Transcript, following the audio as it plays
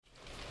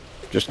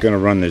Just going to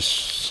run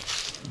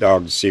this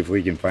dog to see if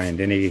we can find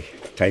any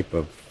type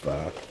of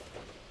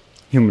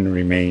human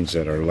remains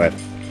that are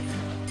left.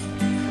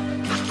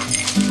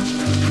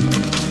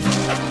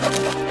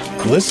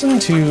 Listen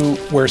to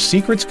Where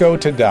Secrets Go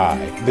to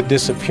Die, The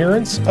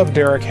Disappearance of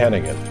Derek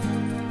Hennigan.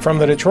 From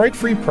the Detroit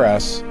Free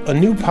Press, a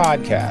new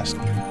podcast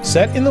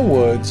set in the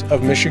woods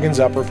of Michigan's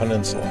Upper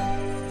Peninsula.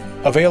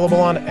 Available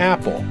on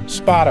Apple,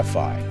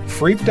 Spotify,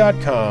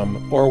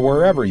 Freep.com, or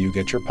wherever you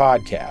get your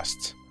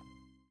podcasts.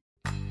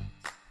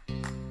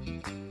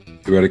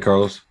 You ready,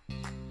 Carlos?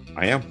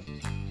 I am.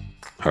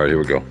 All right, here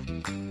we go.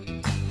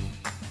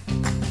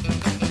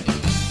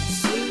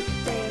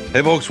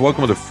 Hey, folks,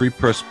 welcome to Free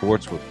Press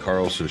Sports with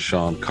Carlos and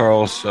Sean.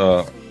 Carlos,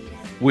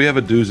 we have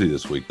a doozy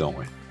this week, don't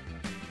we?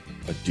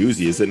 A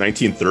doozy? Is it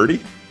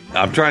 1930?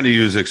 I'm trying to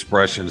use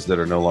expressions that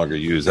are no longer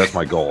used. That's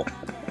my goal.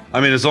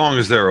 I mean, as long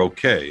as they're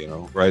okay,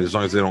 right? As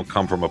long as they don't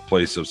come from a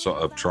place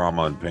of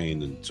trauma and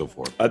pain and so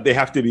forth. They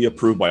have to be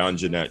approved by Aunt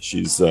Jeanette.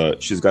 She's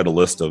got a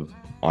list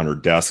on her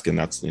desk, and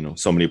that's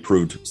so many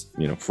approved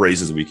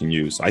phrases we can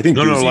use. I think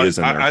doozy is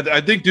in there.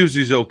 I think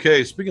doozy's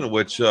okay. Speaking of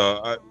which,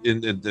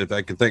 if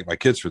I can thank my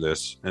kids for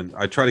this, and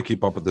I try to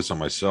keep up with this on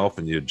myself,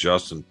 and you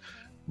adjust.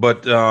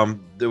 But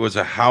there was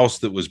a house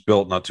that was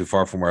built not too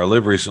far from where I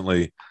live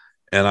recently.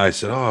 And I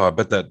said, I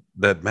bet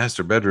that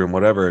master bedroom,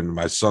 whatever. And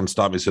my son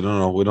stopped me and said,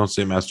 no, we don't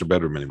say master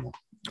bedroom anymore.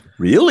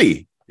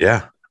 Really?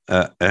 Yeah.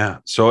 Yeah.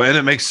 So, and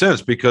it makes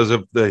sense because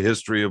of the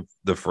history of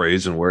the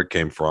phrase and where it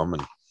came from.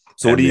 And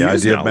so what do you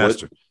use now?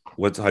 Master.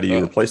 How do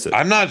you replace it?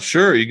 I'm not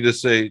sure. You can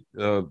just say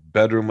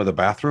bedroom with a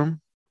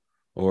bathroom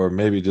or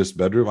maybe just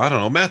bedroom. I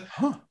don't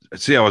know.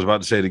 See, I was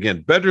about to say it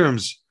again.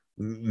 Bedrooms,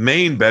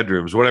 main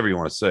bedrooms, whatever you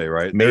want to say,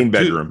 right? Main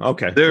bedroom.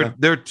 Okay.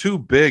 They're too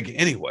big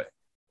anyway.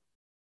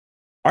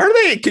 Are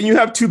they? Can you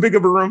have too big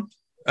of a room?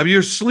 I mean,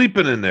 you're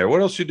sleeping in there. What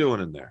else you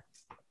doing in there?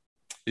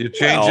 You're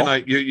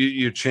changing.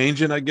 You're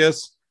changing, I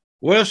guess.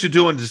 What else you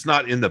doing? Just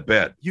not in the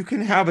bed. You can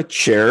have a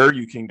chair.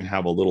 You can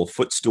have a little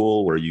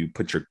footstool where you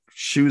put your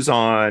shoes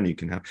on. You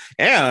can have,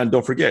 and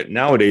don't forget,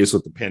 nowadays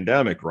with the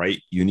pandemic,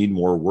 right? You need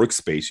more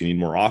workspace. You need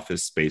more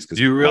office space.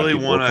 Do you really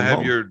want to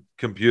have your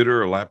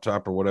computer or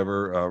laptop or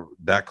whatever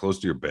that close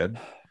to your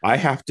bed? I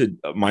have to,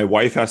 my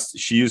wife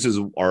she uses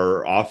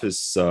our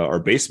office, our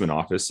basement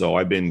office. So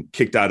I've been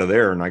kicked out of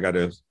there and I got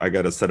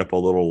to set up a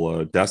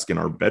little desk in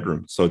our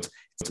bedroom. So it's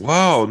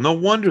wow. No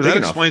wonder that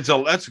explains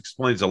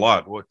a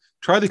lot. Well,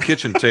 try the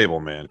kitchen table,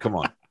 man. Come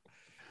on.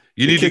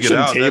 You need to get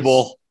out.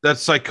 Table.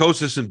 That's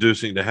psychosis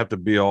inducing to have to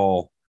be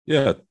all,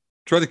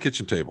 try the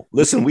kitchen table.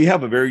 Listen, we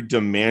have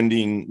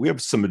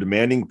some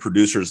demanding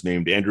producers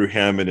named Andrew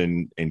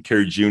Hammond and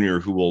Kerry Jr.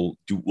 who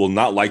will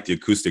not like the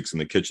acoustics in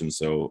the kitchen.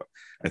 So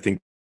I think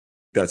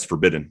that's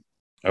forbidden.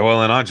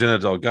 Well, and Aunt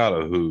Jeanette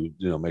Delgado, who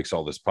makes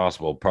all this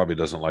possible, probably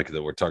doesn't like it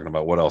that we're talking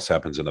about what else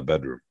happens in the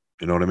bedroom.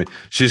 You know what I mean?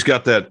 She's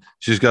got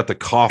the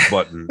cough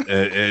button,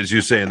 as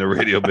you say in the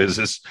radio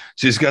business.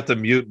 She's got the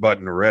mute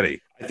button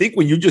ready. I think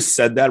when you just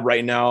said that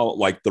right now,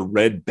 like the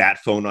red bat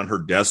phone on her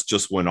desk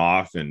just went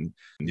off, and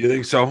you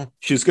think so?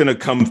 She's gonna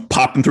come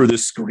popping through the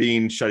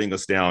screen, shutting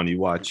us down. You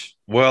watch.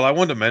 Well, I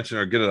wanted to mention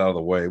her, get it out of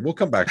the way. We'll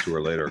come back to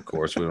her later, of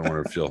course. We don't want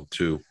her to feel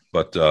too,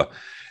 but.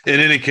 In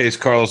any case,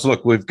 Carlos,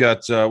 look, we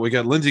got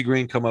Lindsey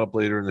Green coming up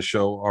later in the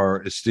show,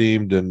 our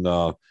esteemed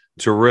and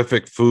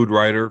terrific food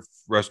writer,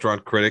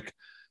 restaurant critic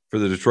for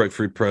the Detroit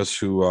Free Press,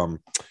 who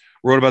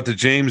wrote about the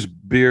James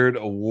Beard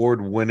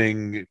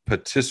award-winning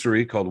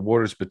patisserie called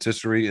Waters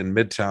Patisserie in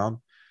Midtown,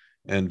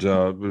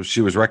 and she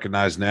was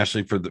recognized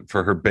nationally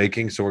for her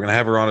baking. So we're going to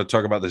have her on to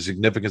talk about the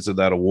significance of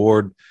that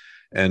award,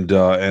 and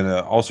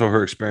also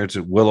her experience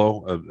at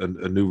Willow,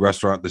 a new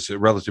restaurant, this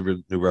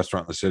relatively new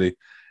restaurant in the city.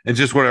 And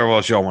just whatever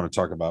else y'all want to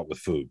talk about with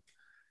food.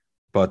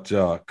 But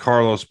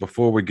Carlos,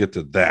 before we get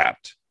to that,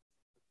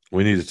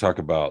 we need to talk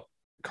about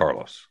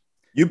Carlos.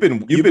 You've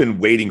been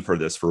waiting for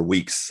this for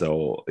weeks,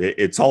 so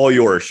it's all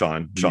yours,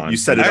 Sean. You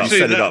set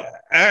it up.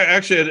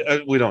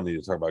 Actually, we don't need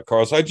to talk about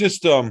Carlos. I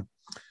just,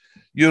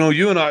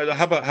 you and I.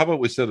 How about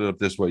we set it up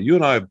this way? You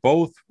and I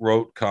both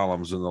wrote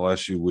columns in the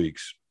last few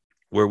weeks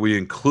where we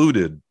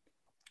included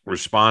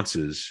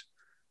responses.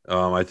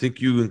 I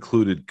think you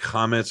included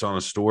comments on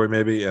a story,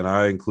 maybe, and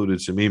I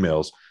included some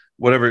emails.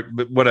 Whatever.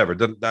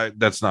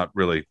 That's not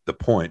really the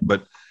point,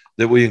 but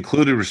that we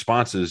included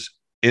responses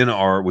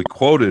we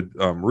quoted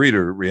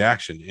reader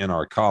reaction in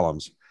our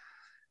columns,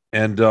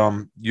 and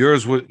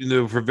yours was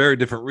for very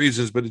different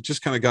reasons, but it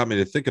just kind of got me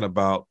to thinking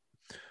about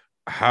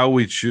how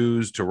we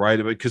choose to write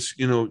it, because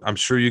I'm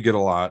sure you get a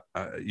lot.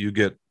 You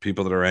get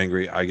people that are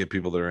angry. I get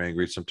people that are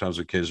angry. Sometimes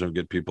occasionally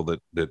get people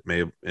that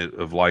may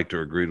have liked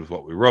or agreed with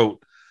what we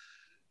wrote.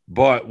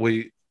 But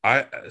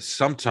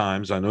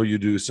sometimes, I know you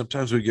do,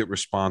 sometimes we get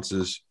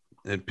responses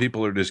and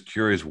people are just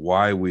curious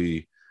why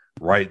we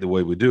write the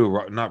way we do,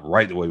 not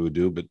write the way we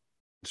do, but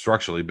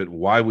structurally, but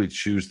why we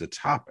choose the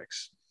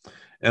topics.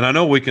 And I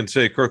know we can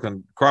say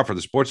Kirkland Crawford,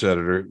 the sports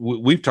editor,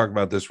 we've talked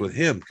about this with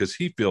him because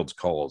he fields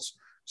calls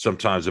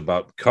sometimes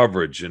about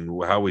coverage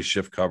and how we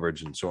shift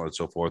coverage and so on and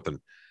so forth. And,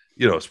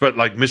 but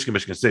like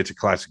Michigan State's a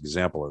classic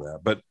example of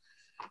that.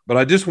 But But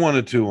I just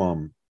wanted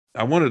to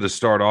I wanted to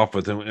start off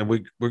with, and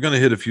we're going to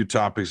hit a few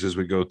topics as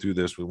we go through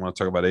this. We want to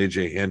talk about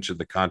AJ Hinch and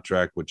the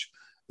contract, which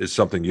is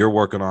something you're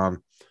working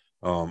on.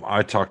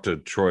 I talked to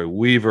Troy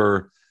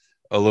Weaver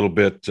a little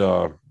bit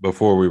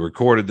before we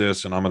recorded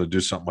this, and I'm going to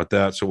do something with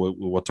that. So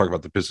we'll talk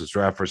about the Pistons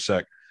draft for a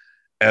sec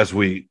as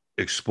we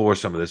explore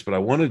some of this. But I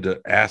wanted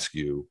to ask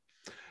you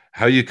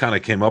how you kind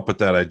of came up with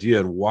that idea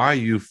and why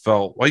you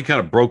kind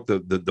of broke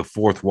the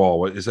fourth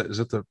wall. Is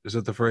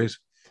that the phrase?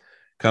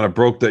 Kind of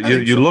broke that.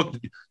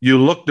 You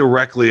looked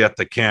directly at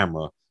the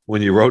camera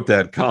when you wrote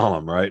that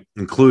column, right?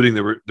 Including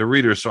the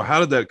readers. So how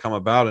did that come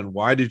about, and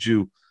why did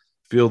you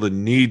feel the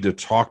need to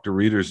talk to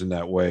readers in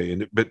that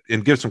way?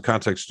 And give some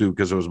context too,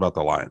 because it was about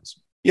the Lions.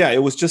 Yeah,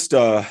 it was just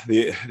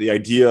the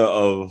idea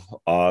of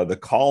the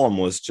column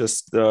was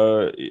just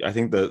I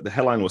think the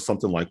headline was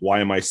something like, "Why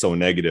am I so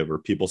negative?" Or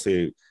people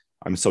say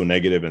I'm so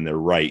negative and they're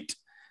right.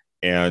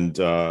 And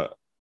the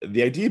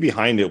idea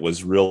behind it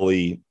was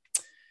really,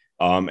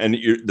 and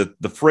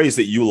the phrase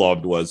that you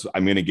loved was,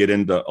 I'm going to get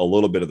into a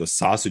little bit of the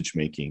sausage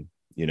making,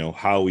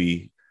 how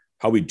we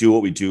do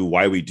what we do,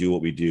 why we do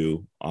what we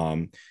do.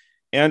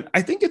 And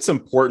I think it's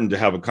important to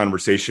have a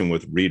conversation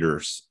with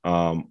readers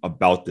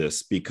about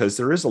this, because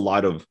there are a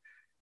lot of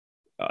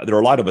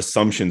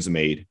assumptions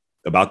made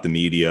about the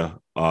media,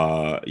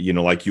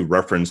 like you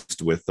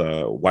referenced with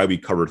why we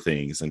cover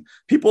things. And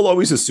people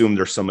always assume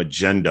there's some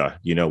agenda,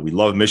 we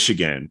love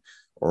Michigan,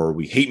 or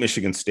we hate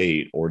Michigan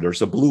State, or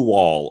there's a blue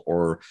wall,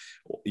 or,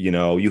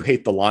 you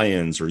hate the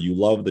Lions, or you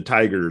love the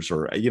Tigers,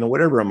 or,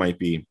 whatever it might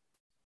be.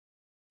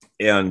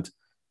 And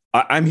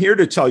I'm here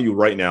to tell you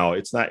right now,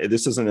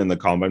 this isn't in the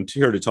column. I'm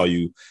here to tell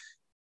you,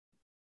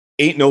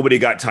 ain't nobody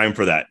got time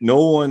for that.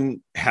 No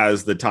one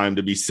has the time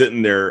to be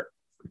sitting there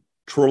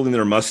twirling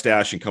their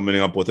mustache and coming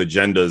up with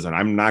agendas. And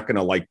I'm not going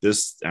to like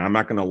this, and I'm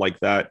not going to like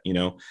that.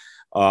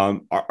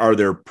 Are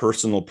there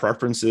personal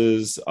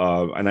preferences?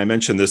 And I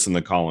mentioned this in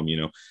the column,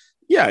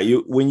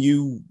 when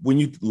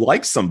you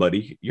like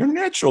somebody, you're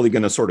naturally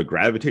going to sort of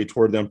gravitate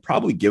toward them,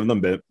 probably give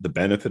them the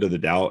benefit of the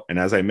doubt. And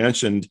as I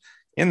mentioned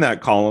in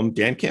that column,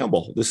 Dan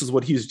Campbell, this is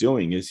what he's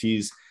doing, is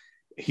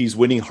he's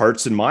winning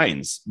hearts and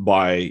minds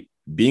by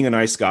being a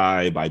nice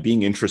guy, by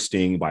being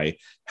interesting, by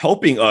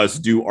helping us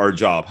do our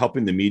job,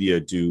 helping the media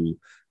do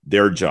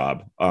their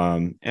job.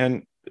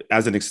 And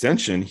as an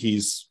extension,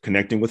 he's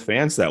connecting with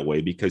fans that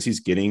way because he's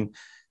getting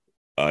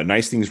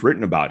nice things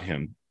written about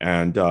him.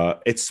 And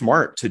it's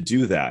smart to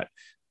do that.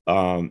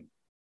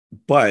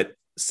 But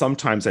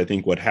sometimes I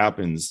think what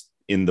happens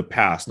in the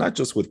past, not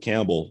just with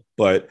Campbell,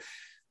 but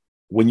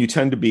when you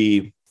tend to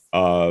be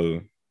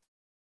a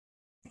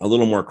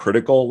little more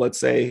critical, let's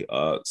say,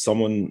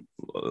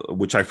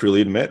 which I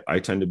freely admit, I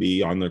tend to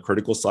be on the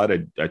critical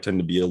side. I tend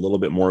to be a little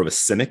bit more of a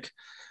cynic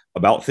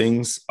about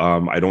things.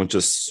 I don't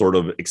just sort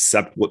of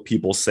accept what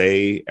people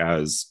say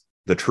as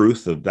the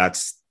truth of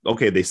that's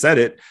okay. They said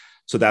it,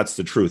 so that's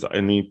the truth.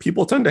 I mean,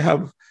 people tend to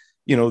have,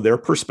 their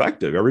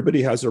perspective.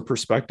 Everybody has their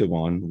perspective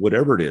on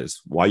whatever it is,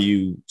 why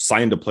you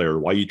signed a player,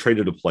 why you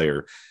traded a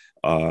player,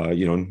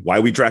 why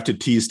we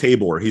drafted Tease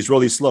Tabor. He's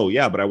really slow.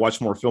 Yeah, but I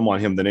watched more film on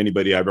him than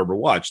anybody I've ever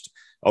watched.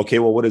 Okay,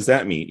 well, what does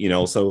that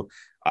mean? So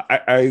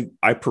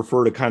I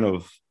prefer to kind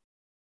of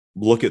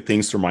look at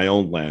things through my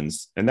own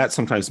lens. And that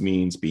sometimes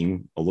means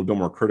being a little bit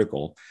more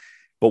critical.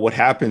 But what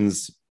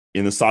happens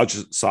in the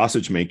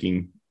sausage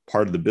making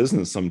part of the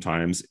business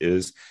sometimes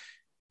is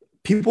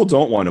people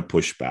don't want to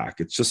push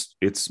back.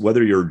 It's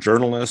whether you're a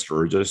journalist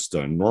or just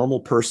a normal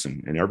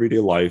person in everyday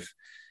life,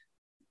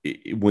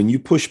 when you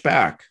push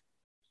back,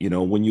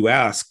 when you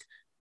ask,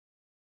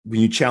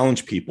 when you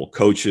challenge people,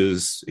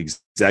 coaches,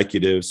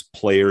 executives,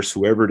 players,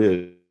 whoever it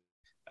is,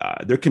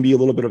 there can be a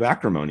little bit of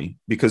acrimony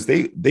because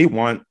they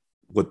want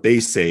what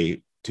they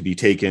say to be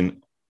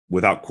taken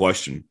without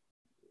question.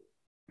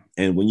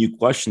 And when you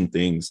question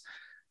things,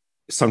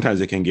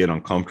 sometimes it can get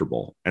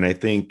uncomfortable. And I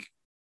think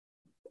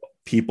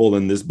people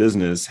in this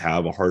business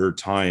have a harder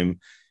time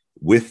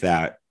with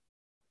that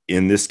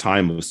in this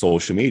time of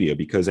social media,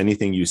 because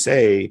anything you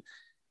say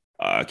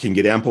can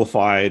get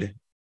amplified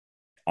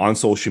on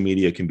social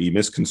media, can be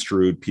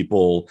misconstrued.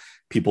 People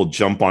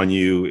jump on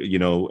you,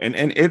 and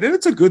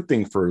it's a good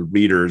thing for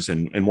readers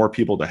and more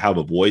people to have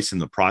a voice in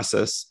the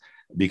process,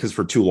 because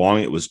for too long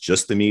it was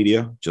just the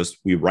media. Just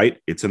we write,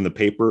 it's in the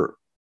paper,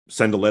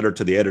 send a letter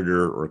to the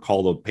editor or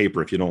call the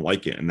paper if you don't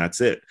like it, and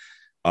that's it.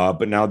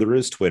 But now there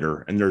is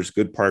Twitter, and there's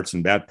good parts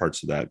and bad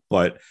parts of that.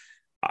 But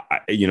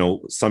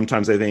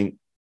sometimes I think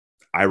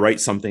I write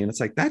something and it's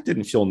like, that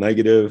didn't feel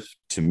negative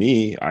to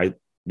me.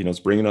 It's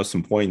bringing us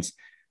some points.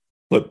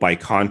 But by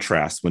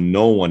contrast, when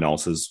no one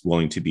else is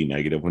willing to be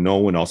negative, when no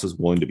one else is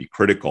willing to be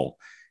critical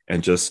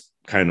and just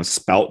kind of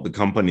spout the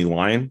company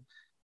line,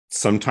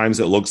 sometimes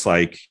it looks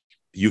like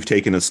you've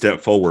taken a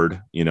step forward,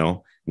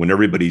 when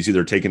everybody's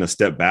either taking a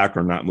step back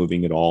or not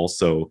moving at all.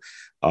 So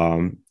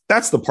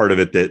that's the part of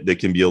it that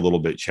can be a little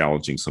bit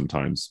challenging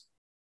sometimes.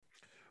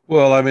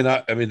 Well, I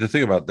mean, the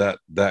thing about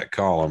that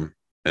column,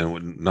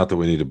 and not that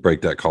we need to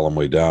break that column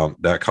way down,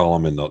 that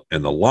column in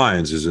the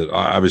Lions is that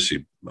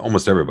obviously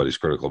almost everybody's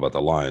critical about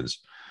the Lions.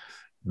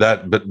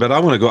 But I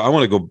want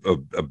to go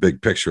a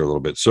big picture a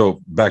little bit.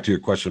 So back to your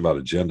question about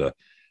agenda.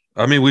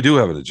 I mean, we do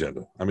have an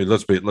agenda. I mean,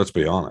 let's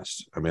be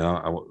honest. I mean,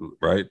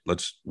 right?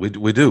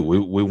 We do.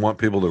 We want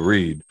people to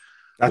read.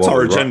 That's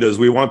our agenda. Is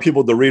we want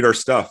people to read our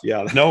stuff.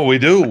 Yeah. No, we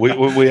do.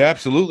 We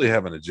absolutely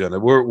have an agenda.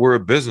 We're a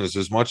business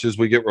as much as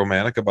we get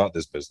romantic about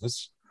this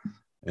business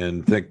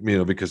and think,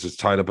 because it's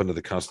tied up into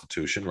the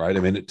Constitution, right? I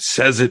mean, it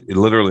says it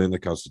literally in the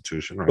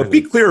Constitution, right? But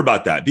be clear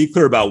about that. Be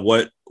clear about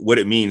what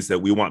it means that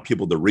we want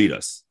people to read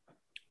us.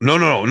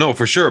 No,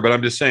 for sure. But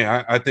I'm just saying,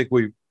 I think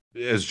we,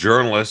 as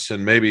journalists,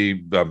 and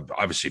maybe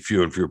obviously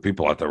fewer and fewer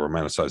people out there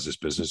romanticize this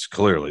business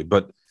clearly,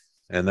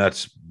 and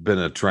that's been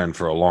a trend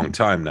for a long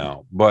time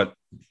now, but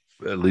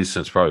at least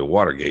since probably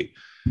Watergate.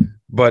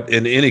 But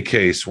in any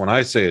case, when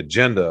I say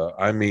agenda,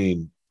 I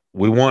mean,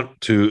 we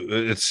want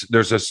to,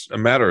 there's a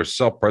matter of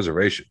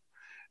self-preservation.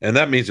 And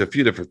that means a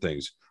few different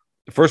things.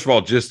 First of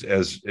all, just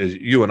as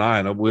you and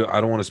I don't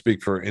want to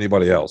speak for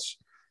anybody else,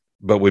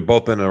 but we've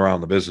both been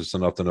around the business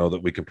enough to know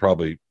that we can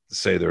probably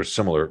say there's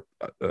similar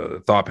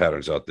thought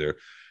patterns out there.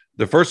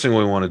 The first thing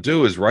we want to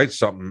do is write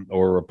something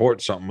or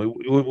report something.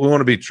 We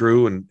want to be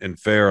true and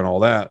fair and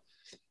all that,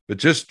 but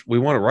just we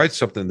want to write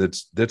something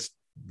that's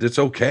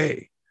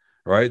okay,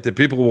 right? That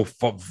people will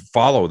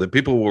follow, that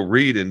people will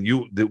read, and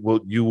you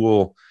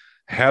will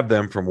have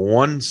them from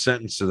one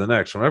sentence to the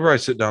next. Whenever I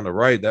sit down to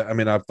write that, I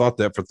mean, I've thought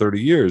that for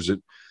 30 years.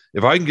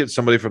 If I can get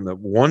somebody from the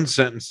one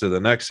sentence to the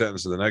next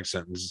sentence to the next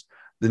sentence,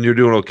 then you're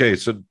doing okay.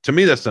 So to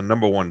me, that's the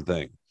number one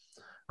thing,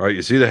 right?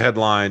 You see the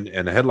headline,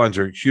 and the headlines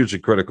are hugely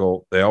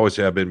critical. They always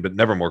have been, but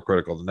never more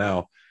critical than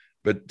now.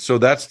 But so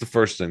that's the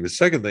first thing. The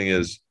second thing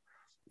is,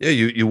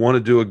 you want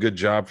to do a good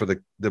job for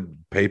the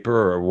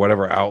paper or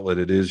whatever outlet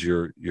it is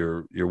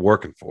you're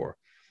working for.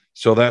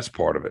 So that's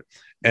part of it.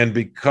 And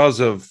because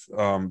of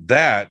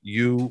that,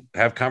 you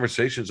have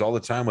conversations all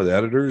the time with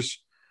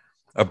editors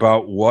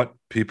about what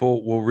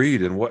people will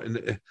read and what.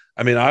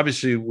 I mean,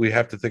 obviously, we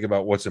have to think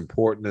about what's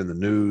important in the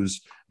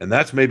news, and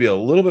that's maybe a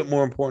little bit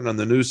more important on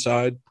the news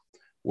side,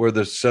 where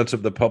the sense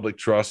of the public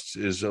trust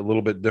is a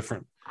little bit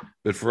different.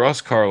 But for us,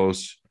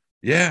 Carlos,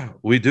 yeah,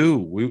 we do.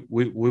 We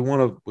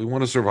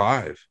want to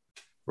survive,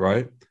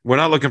 right? We're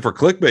not looking for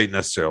clickbait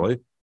necessarily,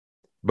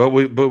 but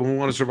we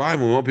want to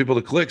survive. We want people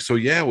to click. So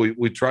yeah,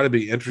 we try to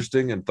be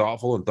interesting and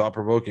thoughtful and thought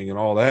provoking and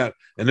all that.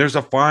 And there's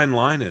a fine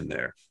line in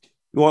there.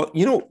 Well,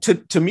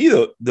 to me,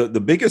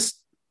 the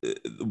biggest,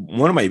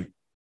 one of my,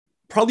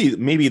 probably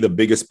maybe the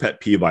biggest pet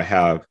peeve I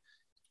have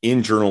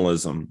in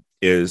journalism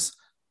is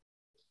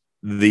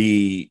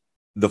the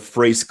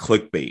phrase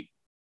clickbait.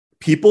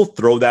 People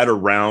throw that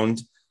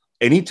around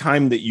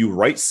anytime that you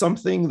write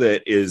something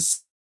that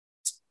is,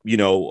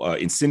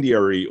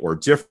 incendiary or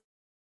different.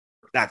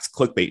 That's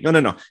clickbait.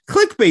 No.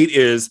 Clickbait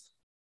is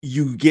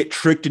you get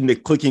tricked into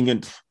clicking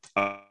into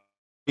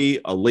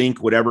a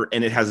link, whatever,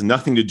 and it has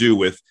nothing to do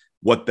with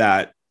what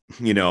that,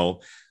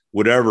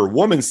 whatever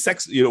world's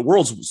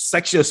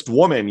sexiest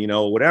woman,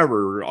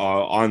 whatever,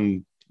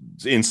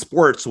 in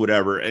sports,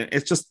 whatever. And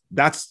it's just,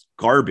 that's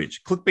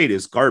garbage. Clickbait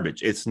is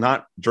garbage. It's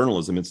not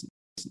journalism.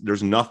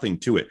 There's nothing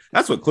to it.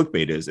 That's what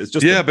clickbait is. It's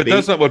just but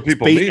that's not what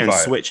people mean by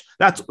switch.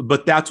 That's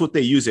what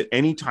they use it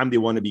anytime they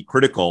want to be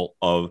critical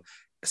of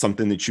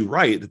something that you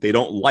write that they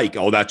don't like.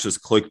 Oh, that's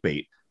just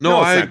clickbait.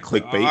 No, it's not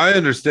clickbait. I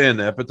understand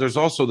that, but there's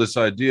also this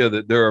idea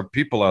that there are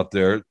people out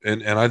there,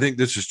 and I think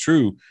this is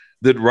true,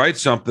 that write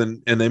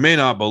something and they may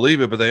not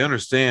believe it, but they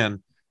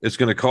understand it's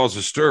going to cause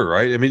a stir,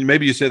 right? I mean,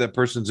 maybe you say that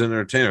person's an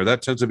entertainer.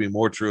 That tends to be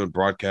more true in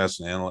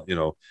broadcast and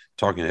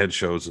talking head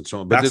shows and so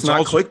on. But that's not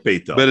also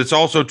clickbait, though. But it's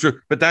also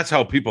true. But that's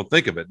how people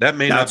think of it. That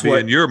may not be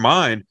in your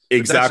mind.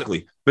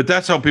 Exactly. But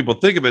that's how people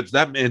think of it.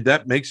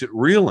 That makes it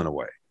real in a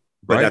way.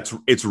 Right?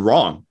 But it's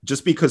wrong.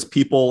 Just because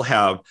people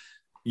have,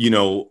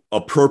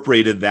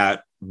 appropriated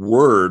that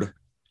word,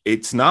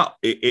 it's not.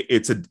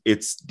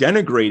 It's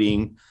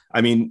denigrating. I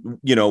mean,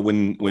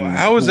 when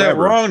how is that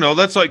wrong? No,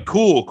 that's like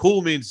cool.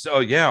 Cool means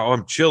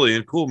I'm chilly,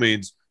 and cool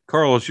means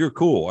Carlos, you're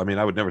cool. I mean,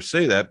 I would never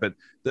say that, but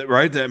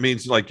right, that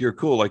means like you're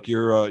cool, like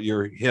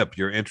you're hip,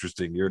 you're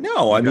interesting. It's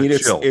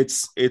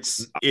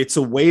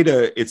a way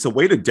to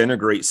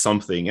denigrate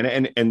something,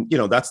 and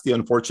that's the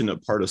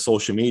unfortunate part of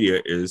social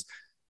media is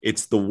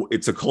it's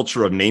a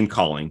culture of name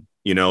calling.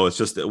 It's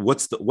just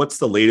what's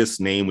the latest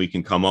name we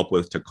can come up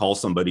with to call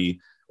somebody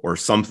or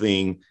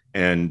something,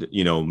 and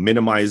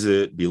minimize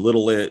it,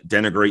 belittle it,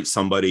 denigrate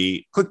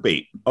somebody.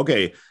 Clickbait.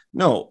 Okay,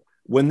 no.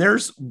 When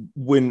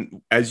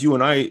as you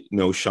and I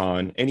know,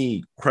 Sean,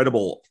 any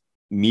credible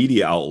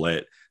media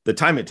outlet, the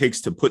time it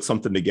takes to put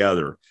something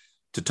together,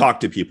 to talk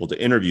to people,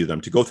 to interview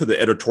them, to go through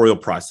the editorial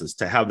process,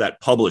 to have that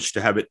published,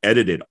 to have it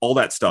edited, all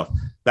that stuff,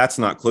 that's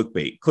not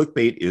clickbait.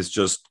 Clickbait is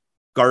just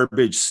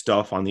garbage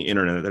stuff on the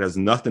internet that has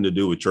nothing to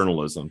do with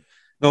journalism.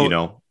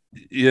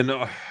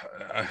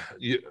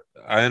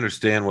 I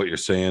understand what you're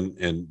saying,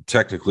 and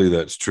technically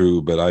that's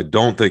true, but I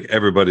don't think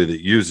everybody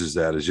that uses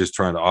that is just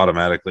trying to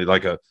automatically,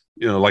 like a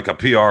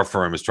PR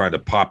firm is trying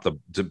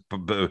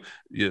to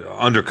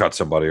undercut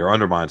somebody or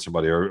undermine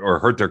somebody or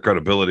hurt their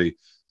credibility.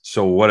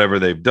 So whatever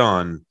they've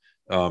done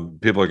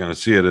people are going to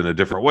see it in a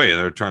different way, and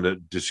they're trying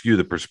to skew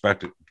the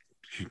perspective.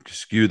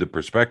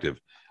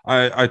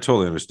 I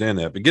totally understand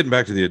that. But getting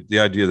back to the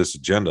idea of this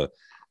agenda,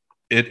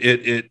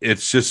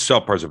 it's just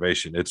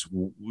self-preservation. It's,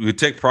 we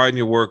take pride in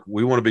your work.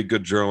 We want to be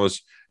good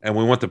journalists, and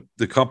we want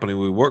the company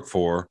we work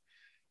for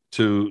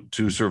to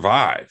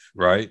survive,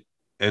 right?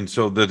 And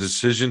so the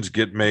decisions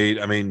get made.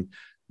 I mean,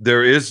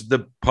 there is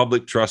the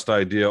public trust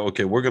idea.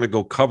 Okay, we're going to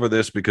go cover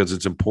this because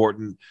it's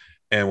important,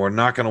 and we're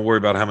not going to worry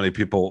about how many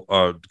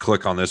people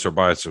click on this or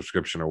buy a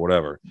subscription or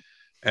whatever.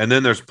 And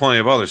then there's plenty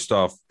of other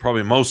stuff,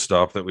 probably most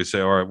stuff, that we say,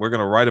 all right, we're going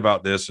to write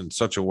about this in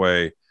such a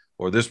way,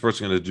 or this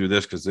person's going to do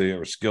this because they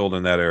are skilled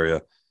in that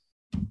area,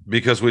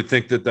 because we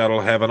think that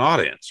that'll have an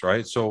audience,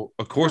 right? So,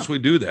 of course, we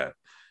do that.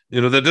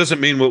 You know, that doesn't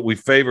mean what we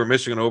favor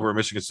Michigan over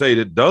Michigan State.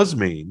 It does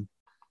mean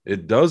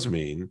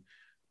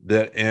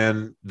that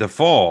in the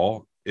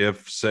fall,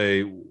 if,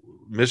 say,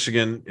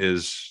 Michigan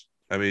is,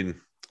 I mean,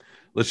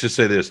 let's just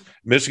say this,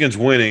 Michigan's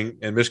winning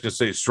and Michigan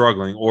State's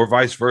struggling, or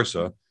vice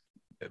versa,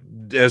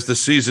 as the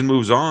season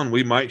moves on,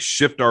 we might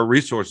shift our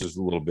resources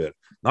a little bit,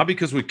 not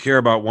because we care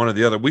about one or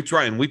the other. We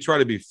try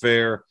to be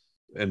fair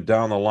and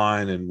down the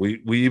line. And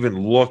we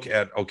even look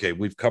at, okay,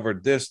 we've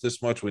covered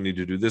this much, we need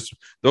to do this.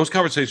 Those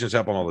conversations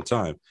happen all the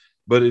time,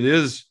 but it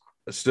is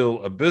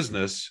still a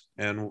business.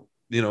 And,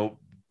 you know,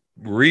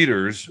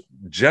 readers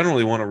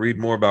generally want to read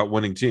more about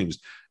winning teams.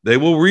 They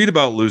will read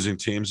about losing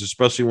teams,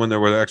 especially when there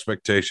were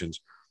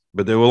expectations,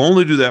 but they will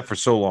only do that for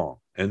so long.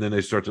 And then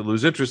they start to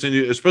lose interest in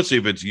you, especially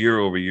if it's year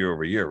over year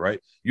over year, right?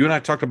 You and I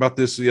talked about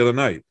this the other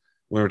night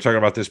when we were talking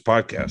about this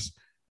podcast.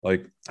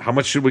 Like, how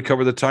much should we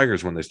cover the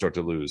Tigers when they start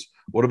to lose?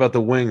 What about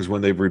the Wings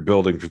when they're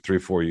rebuilding for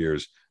 3-4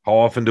 years? How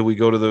often do we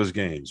go to those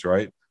games,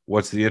 right?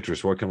 What's the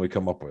interest? What can we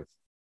come up with?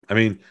 I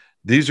mean,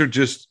 these are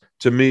just,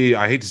 to me,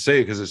 I hate to say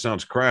it because it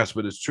sounds crass,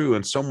 but it's true.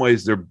 In some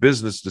ways, they're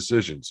business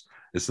decisions.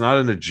 It's not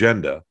an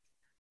agenda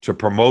to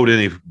promote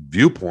any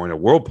viewpoint or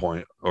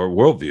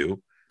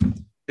worldview.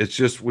 It's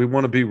just, we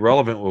want to be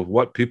relevant with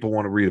what people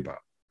want to read about.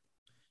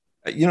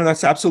 You know,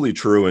 that's absolutely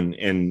true.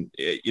 And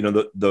you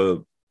know,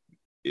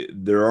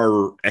 there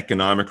are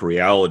economic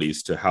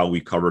realities to how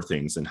we cover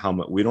things, and how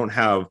much we don't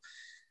have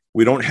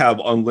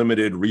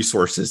unlimited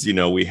resources. You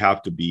know, we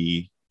have to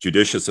be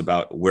judicious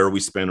about where we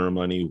spend our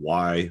money,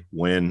 why,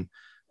 when.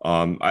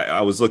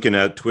 I was looking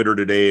at Twitter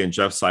today, and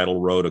Jeff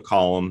Seidel wrote a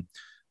column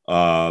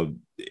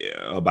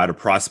about a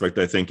prospect,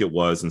 I think it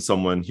was,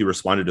 and he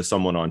responded to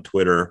someone on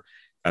Twitter,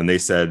 and they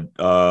said,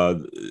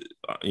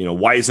 you know,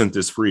 why isn't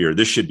this free, or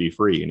this should be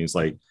free?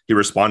 And he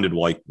responded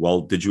like,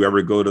 well, did you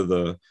ever go to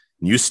the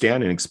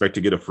newsstand and expect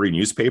to get a free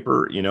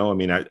newspaper? You know, I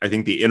mean, I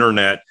think the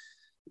internet,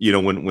 you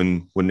know,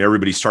 when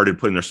everybody started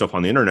putting their stuff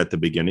on the internet at the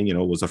beginning, you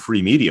know, it was a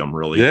free medium,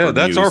 really. Yeah,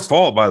 that's our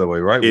fault, by the way,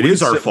 right? It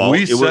is our fault.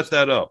 We set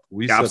that up.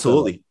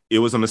 Absolutely. It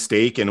was a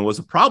mistake, and it was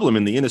a problem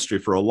in the industry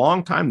for a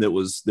long time that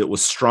was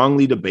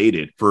strongly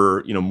debated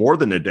for, you know, more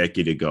than a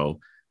decade ago.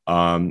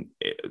 Beyond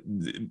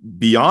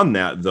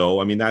that,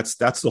 though, I mean, that's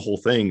the whole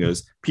thing,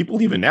 is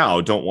people even now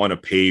don't want to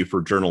pay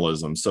for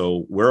journalism.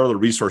 So where are the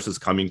resources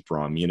coming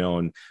from? You know,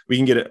 and we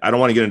can I don't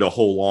want to get into a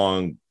whole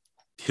long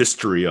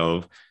history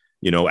of,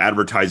 you know,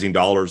 advertising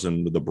dollars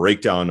and the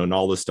breakdown and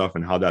all this stuff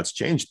and how that's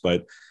changed.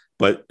 But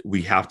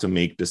we have to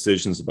make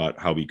decisions about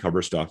how we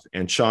cover stuff.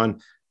 And Sean,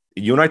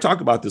 you and I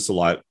talk about this a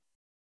lot.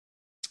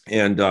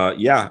 And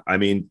yeah, I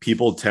mean,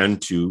 people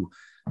tend to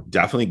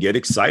definitely get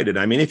excited.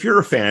 I mean, if you're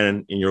a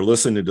fan and you're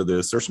listening to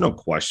this, there's no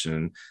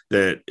question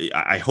that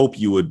I hope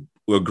you would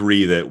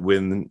agree that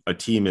when a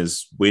team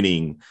is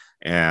winning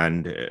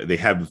and they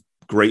have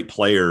great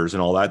players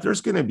and all that,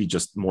 there's going to be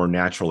just more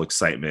natural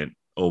excitement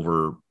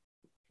over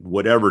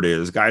whatever it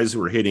is, guys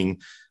who are hitting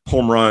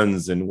home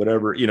runs and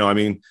whatever, you know. I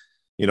mean,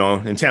 you know,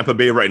 in Tampa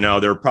Bay right now,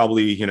 they're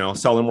probably, you know,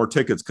 selling more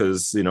tickets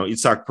because, you know,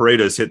 Isaac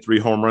Paredes hit 3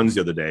 home runs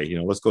the other day. You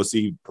know, let's go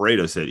see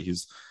Paredes hit.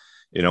 He's,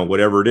 you know,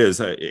 whatever it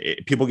is,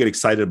 people get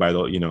excited by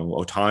the, you know,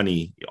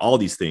 Ohtani, all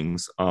these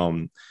things.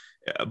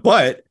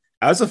 But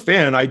as a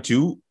fan, I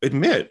do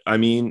admit, I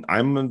mean,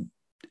 I'm an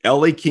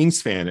LA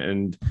Kings fan,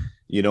 and,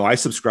 you know, I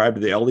subscribe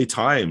to the LA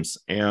Times,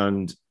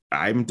 and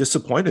I'm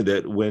disappointed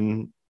that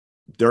when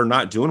they're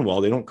not doing well,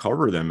 they don't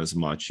cover them as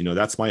much. You know,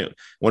 that's one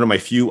of my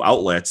few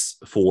outlets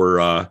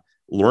for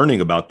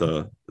learning about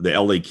the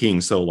LA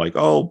Kings. So like,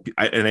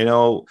 I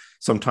know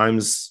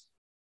sometimes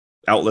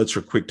outlets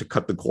are quick to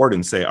cut the cord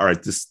and say, all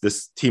right,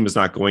 this team is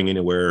not going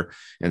anywhere.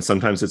 And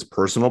sometimes it's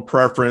personal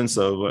preference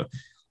of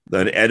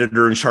the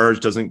editor in charge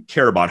doesn't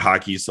care about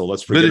hockey. So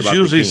let's forget about it. But it's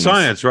usually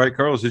science, right,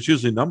 Carlos? It's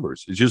usually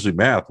numbers. It's usually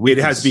math. We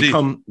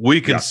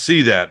can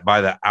see that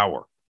by the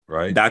hour,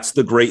 right? That's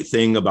the great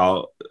thing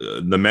about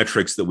the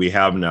metrics that we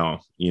have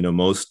now. You know,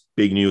 most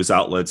big news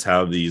outlets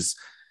have these,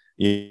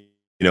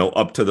 you know,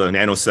 up to the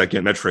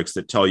nanosecond metrics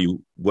that tell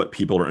you what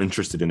people are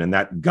interested in, and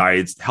that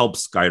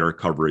helps guide our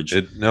coverage.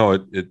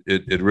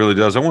 It really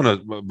does. I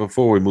want to,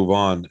 before we move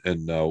on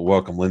and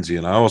welcome Lindsay,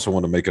 and I also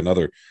want to make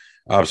another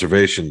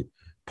observation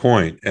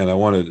point, and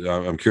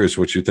I'm curious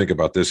what you think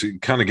about this.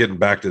 Kind of getting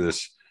back to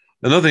this,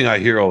 another thing I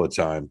hear all the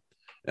time,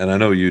 and I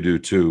know you do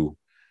too,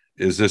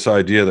 is this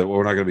idea that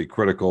we're not going to be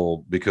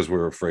critical because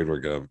we're afraid we're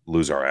going to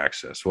lose our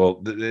access.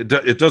 Well,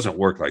 it doesn't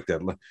work like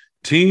that.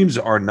 Teams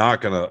are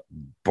not going to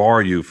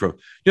bar you from,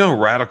 how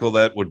radical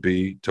that would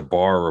be to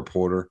bar a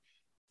reporter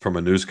from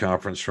a news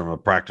conference, from a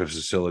practice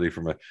facility,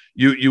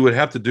 you would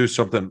have to do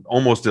something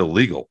almost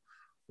illegal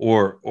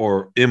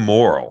or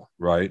immoral,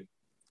 right?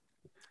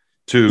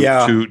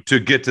 To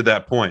get to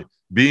that point.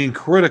 Being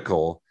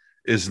critical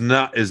is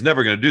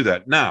never going to do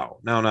that. Now.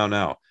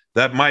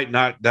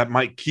 That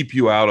might keep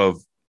you out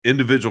of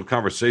individual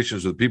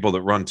conversations with people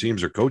that run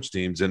teams or coach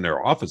teams in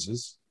their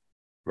offices,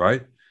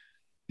 right?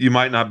 You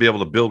might not be able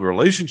to build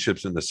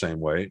relationships in the same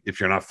way if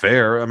you're not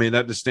fair. I mean,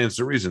 that just stands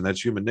to reason.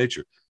 That's human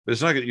nature. But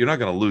you're not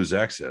going to lose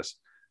access.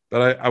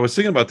 But I was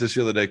thinking about this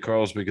the other day,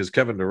 Carlos, because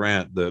Kevin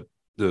Durant,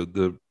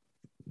 the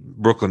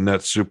Brooklyn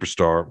Nets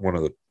superstar, one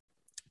of the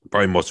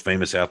probably most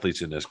famous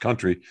athletes in this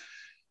country,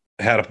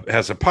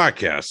 has a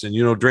podcast. And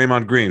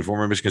Draymond Green,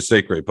 former Michigan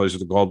State great, plays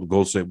with the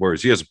Golden State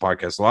Warriors. He has a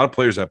podcast. A lot of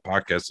players have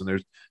podcasts,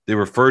 and they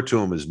refer to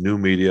them as new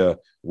media,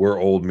 we're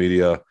old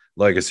media,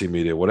 legacy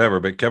media,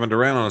 whatever. But Kevin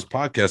Durant on his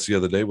podcast the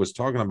other day was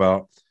talking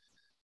about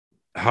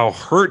how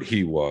hurt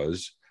he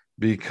was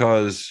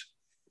because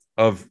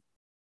of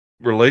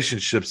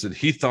relationships that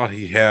he thought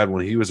he had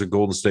when he was a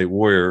Golden State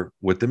Warrior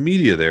with the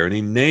media there. And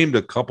he named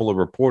a couple of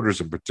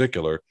reporters in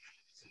particular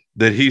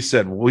that he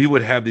said we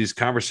would have these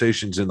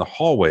conversations in the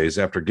hallways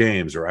after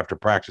games or after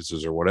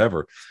practices or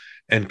whatever.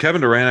 And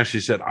Kevin Durant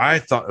actually said, I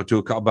thought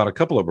about a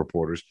couple of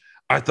reporters,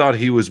 I thought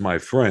he was my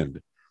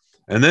friend.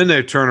 And then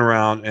they turn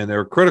around and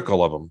they're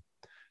critical of him.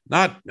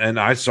 And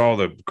I saw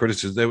the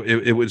criticism.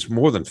 It was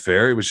more than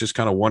fair. It was just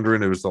kind of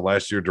wondering. It was the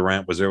last year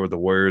Durant was there with the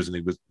Warriors and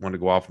he wanted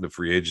to go off into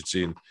free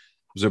agency. And it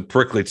was a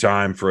prickly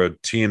time for a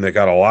team that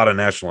got a lot of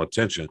national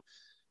attention.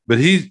 But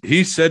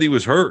he said he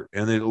was hurt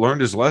and they learned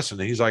his lesson.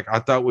 And he's like, I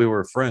thought we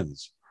were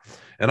friends.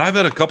 And I've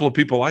had a couple of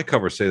people I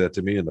cover say that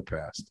to me in the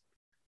past.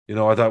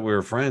 I thought we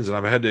were friends. And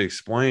I've had to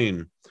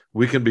explain,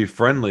 we can be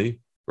friendly,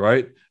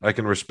 right? I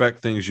can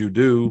respect things you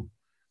do.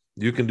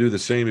 You can do the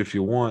same if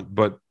you want.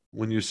 But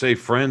when you say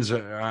friends,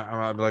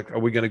 I'm like, are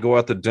we going to go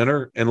out to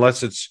dinner?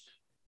 Unless it's,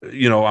 I'm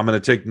going to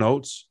take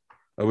notes.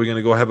 Are we going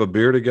to go have a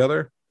beer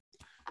together?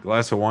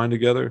 Glass of wine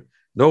together?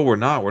 No, we're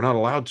not. We're not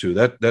allowed to.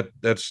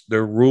 That's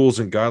their rules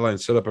and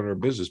guidelines set up in our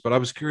business. But I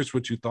was curious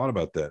what you thought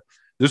about that.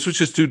 This was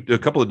just a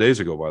couple of days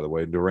ago, by the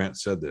way. Durant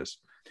said this.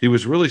 He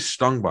was really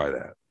stung by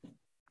that.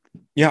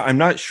 Yeah, I'm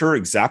not sure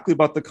exactly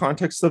about the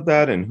context of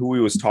that and who he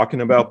was talking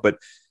about, but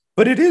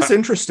it is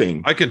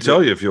interesting. I can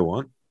tell you if you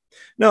want.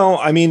 No,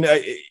 I mean,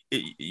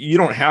 you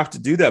don't have to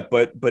do that,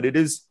 but it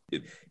is,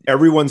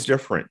 everyone's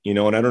different, and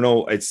I don't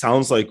know. It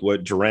sounds like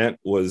what Durant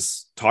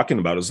was talking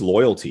about is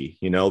loyalty,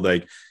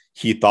 like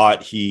he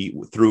thought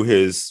through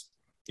his,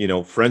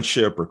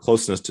 friendship or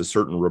closeness to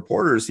certain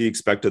reporters, he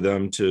expected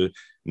them to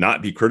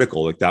not be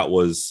critical. Like that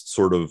was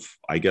sort of,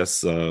 I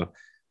guess,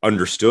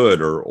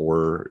 understood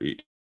or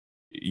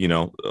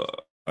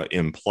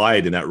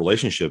implied in that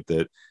relationship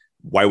that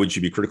why would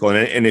you be critical?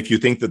 And if you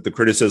think that the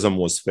criticism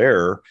was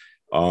fair,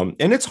 and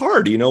it's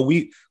hard,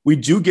 we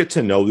do get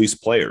to know these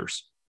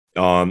players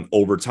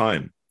over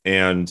time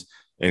and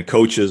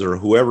coaches or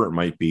whoever it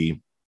might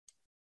be.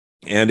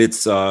 And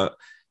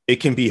it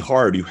can be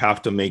hard. You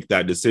have to make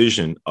that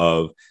decision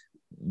of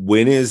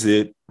when is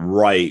it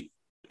right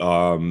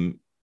to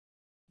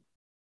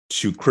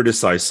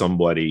criticize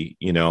somebody,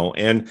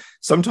 and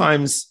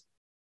sometimes,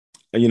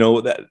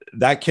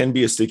 that can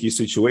be a sticky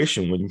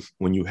situation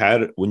when you've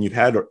had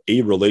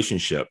a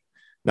relationship,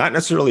 not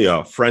necessarily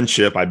a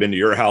friendship. I've been to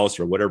your house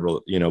or whatever,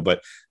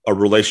 but a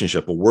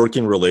relationship, a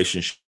working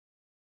relationship.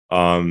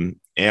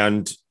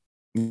 And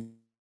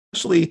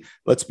actually,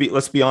 let's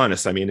be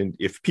honest. I mean,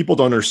 if people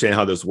don't understand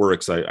how this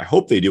works, I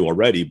hope they do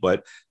already,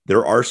 but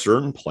there are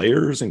certain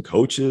players and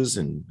coaches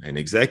and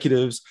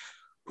executives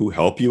who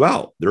help you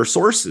out. They're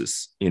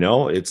sources,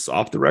 it's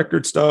off the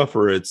record stuff,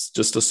 or it's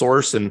just a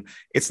source. And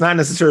it's not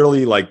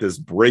necessarily like this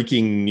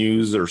breaking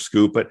news or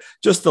scoop, but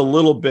just a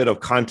little bit of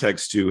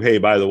context to, hey,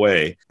 by the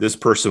way, this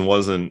person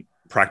wasn't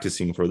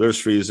practicing for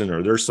this reason,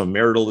 or there's some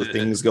marital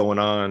things going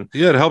on.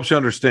 Yeah, it helps you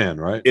understand,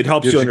 right? It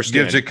helps you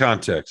understand. Gives you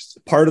context.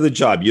 Part of the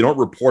job. You don't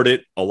report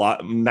it a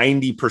lot.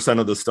 90%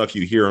 of the stuff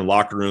you hear in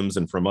locker rooms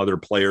and from other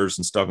players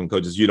and stuff and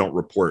coaches, you don't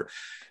report.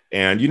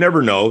 And you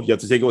never know. You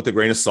have to take it with a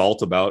grain of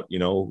salt about,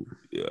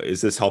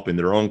 is this helping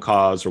their own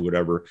cause or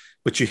whatever?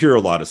 But you hear a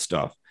lot of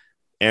stuff.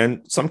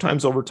 And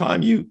sometimes over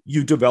time,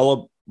 you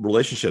develop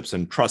relationships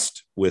and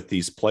trust with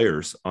these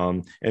players.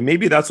 And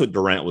maybe that's what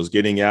Durant was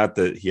getting at,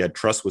 that he had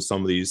trust with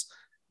some of these,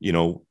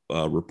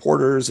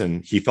 reporters,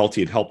 and he felt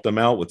he had helped them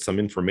out with some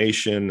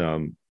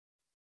information.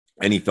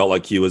 And he felt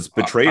like he was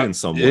betrayed in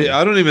some way.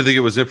 I don't even think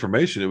it was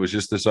information. It was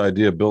just this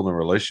idea of building a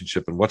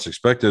relationship and what's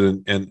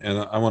expected. And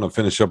I want to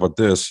finish up with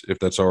this, if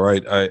that's all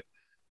right.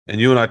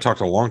 And you and I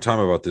talked a long time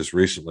about this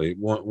recently.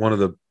 One of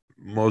the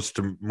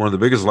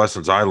biggest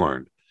lessons I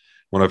learned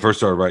when I first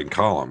started writing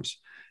columns,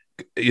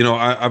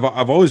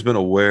 I've always been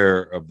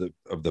aware of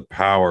the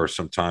power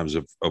sometimes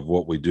of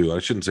what we do. I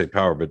shouldn't say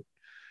power, but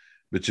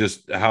but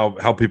just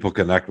how people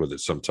connect with it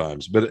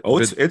sometimes. But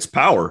it's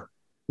power.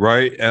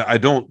 Right. And I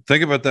don't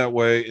think of it that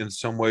way in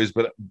some ways,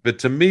 but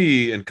to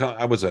me, and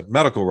I was a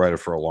medical writer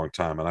for a long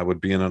time, and I would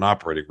be in an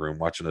operating room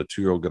watching a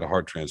 2-year-old get a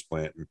heart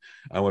transplant, and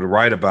I would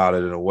write about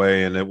it in a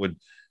way, and it would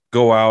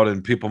go out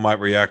and people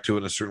might react to it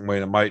in a certain way,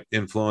 and it might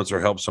influence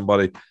or help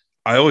somebody.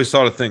 I always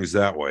thought of things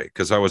that way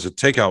because I was a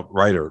takeout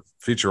writer,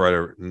 feature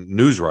writer,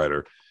 news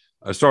writer.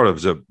 I started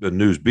as a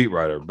news beat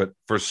writer, but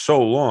for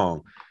so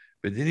long,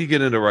 but then you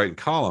get into writing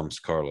columns,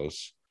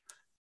 Carlos,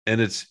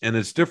 and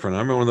it's different.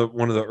 I remember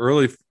one of the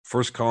early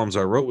first columns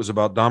I wrote was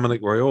about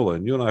Dominic Raiola,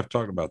 and you and I have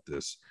talked about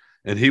this.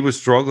 And he was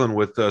struggling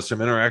with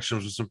some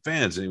interactions with some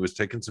fans, and he was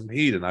taking some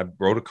heat. And I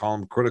wrote a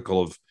column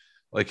critical of,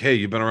 like, hey,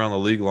 you've been around the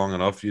league long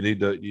enough. You need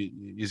to,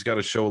 he's got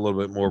to show a little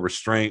bit more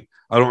restraint.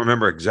 I don't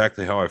remember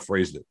exactly how I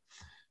phrased it,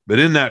 but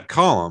in that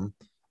column,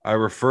 I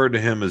referred to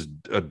him as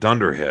a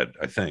dunderhead.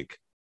 I think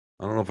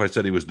I don't know if I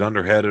said he was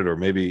dunderheaded or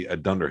maybe a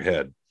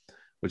dunderhead,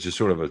 which is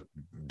sort of a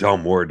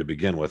dumb word to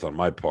begin with on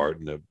my part.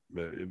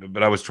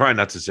 But I was trying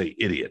not to say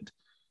idiot,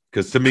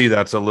 because to me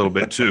that's a little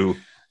bit too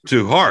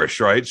harsh,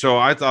 right? So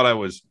I thought I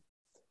was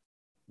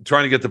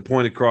trying to get the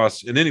point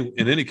across. In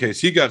any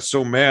case, he got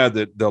so mad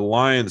that the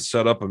Lions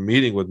set up a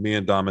meeting with me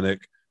and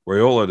Dominic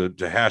Raiola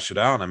to hash it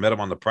out. And I met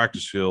him on the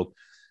practice field,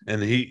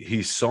 and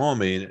he saw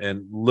me,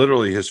 and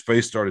literally his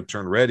face started to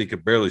turn red. He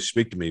could barely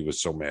speak to me. He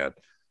was so mad.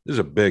 This is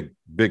a big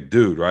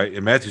dude, right?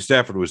 And Matthew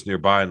Stafford was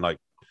nearby and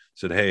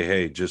said,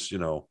 hey, just,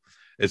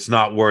 it's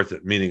not worth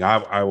it. Meaning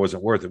I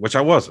wasn't worth it, which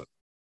I wasn't.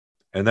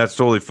 And that's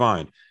totally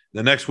fine.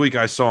 The next week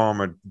I saw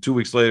him, or 2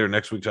 weeks later,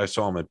 next week I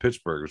saw him at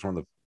Pittsburgh. It was one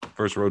of the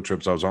first road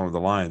trips I was on with the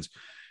Lions.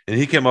 And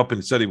he came up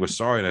and said he was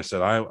sorry. And I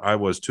said, I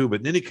was too.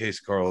 But in any case,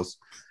 Carlos,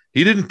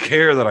 he didn't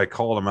care that I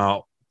called him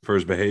out for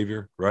his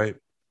behavior, right?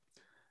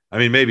 I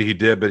mean, maybe he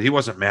did, but he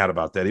wasn't mad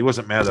about that. He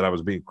wasn't mad that I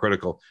was being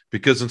critical,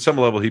 because on some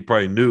level he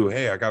probably knew,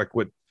 hey, I got to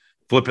quit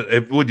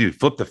flipping. Would you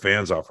flip the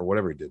fans off or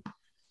whatever he did?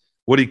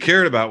 What he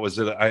cared about was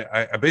that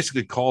I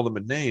basically called him a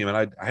name, and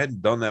I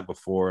hadn't done that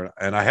before,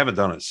 and I haven't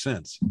done it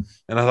since.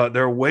 And I thought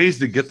there are ways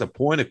to get the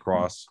point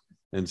across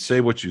and say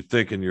what you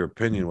think in your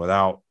opinion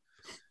without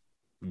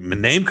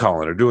name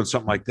calling or doing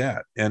something like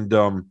that. And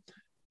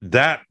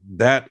that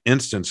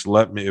instance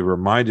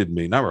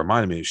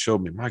it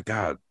showed me, my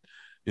God,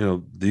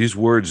 these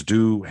words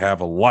do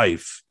have a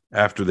life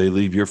after they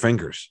leave your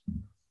fingers.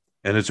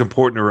 And it's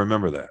important to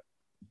remember that.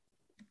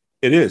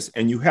 It is.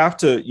 And you have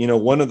to,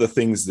 one of the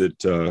things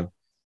that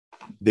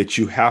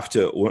you have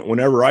to,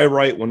 whenever I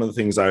write, one of the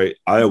things I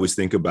always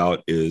think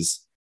about is,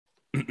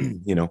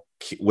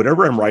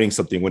 whenever I'm writing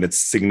something, when it's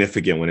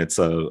significant, when it's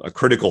a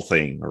critical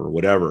thing or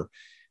whatever,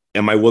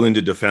 am I willing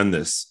to defend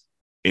this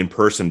in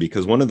person?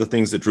 Because one of the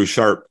things that Drew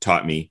Sharp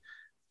taught me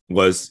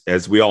was,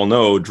 as we all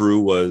know,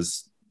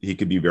 he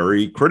could be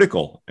very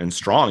critical and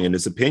strong in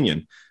his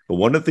opinion. But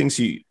one of the things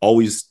he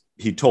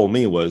told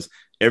me was,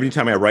 every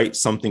time I write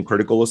something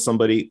critical of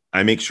somebody,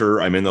 I make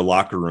sure I'm in the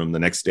locker room the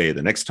next day,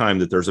 the next time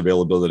that there's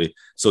availability,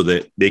 so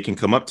that they can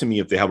come up to me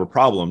if they have a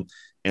problem.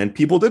 And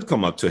people did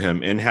come up to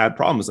him and had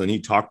problems, and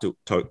he talked to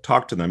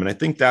them. And I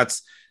think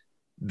that's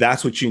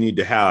what you need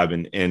to have.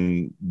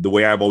 And the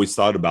way I've always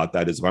thought about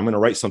that is, if I'm going to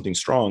write something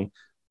strong,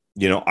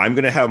 I'm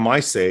going to have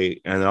my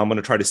say, and I'm going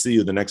to try to see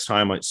you the next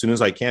time as soon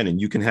as I can,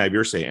 and you can have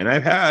your say. And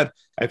I've had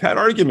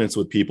arguments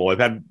with people.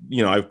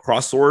 I've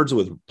crossed swords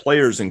with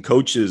players and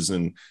coaches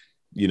and,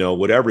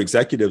 whatever,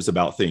 executives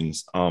about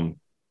things. And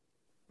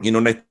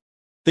I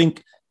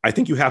think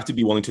you have to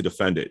be willing to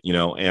defend it,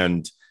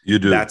 and you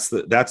do. That's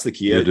the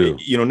key. You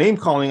do. Name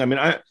calling. I mean,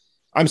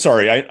 I'm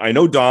sorry. I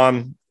know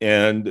Dom,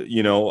 and,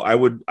 I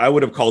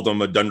would have called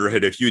him a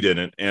dunderhead if you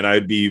didn't, and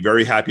I'd be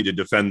very happy to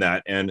defend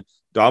that. And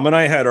Dom and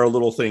I had our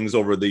little things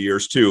over the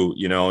years too,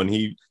 and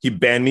he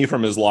banned me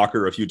from his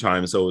locker a few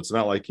times. So it's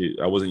not like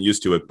I wasn't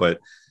used to it, but,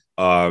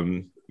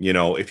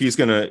 if he's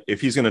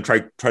gonna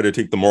try to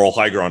take the moral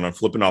high ground on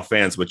flipping off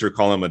fans, but you're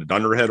calling him a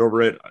dunderhead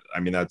over it, I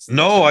mean, that's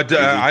no, but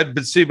I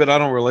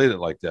don't relate it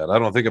like that. I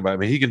don't think about it. I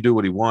mean, he can do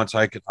what he wants.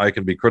 I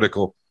can be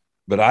critical,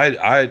 but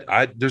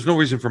I there's no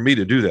reason for me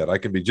to do that. I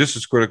can be just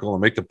as critical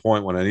and make the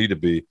point when I need to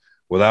be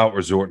without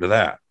resorting to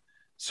that.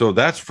 So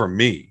that's for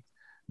me,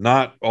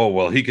 not, oh,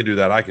 well, he can do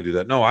that, I can do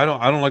that. No, I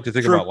don't like to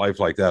think about life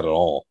like that at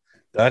all.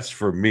 That's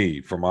for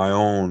me, for my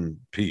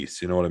own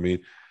peace. You know what I mean?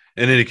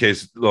 In any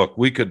case, look,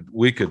 we could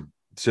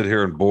sit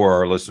here and bore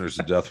our listeners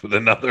to death with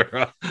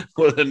another.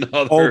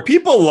 Oh,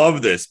 people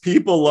love this.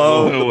 People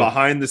love the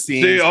behind the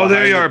scenes. See,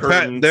 there you are,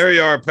 Pat. There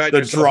you are, Pat.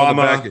 The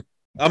drama.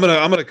 I'm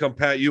gonna come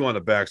pat you on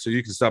the back so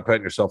you can stop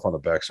patting yourself on the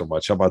back so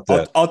much. How about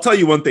that? I'll tell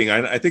you one thing.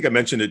 I think I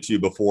mentioned it to you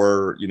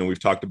before. We've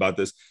talked about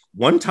this.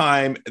 One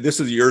time, this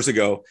is years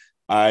ago,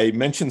 I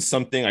mentioned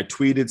something, I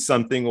tweeted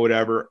something or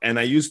whatever, and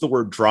I used the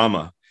word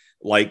drama.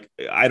 Like,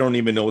 I don't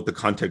even know what the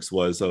context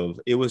was of.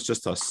 It was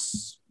just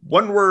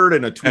one word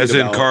and a tweet. As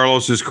in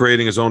Carlos is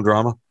creating his own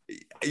drama?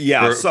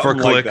 Yeah,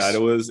 something like that. It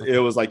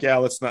was like, yeah,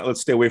 let's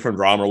stay away from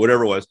drama or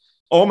whatever it was.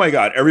 Oh my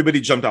God, everybody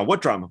jumped on.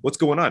 What drama? What's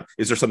going on?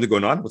 Is there something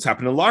going on? What's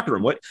happening in the locker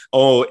room? What?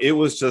 Oh, it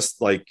was just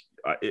like,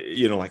 I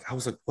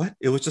was like, what?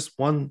 It was just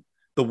one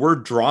the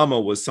word drama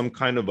was some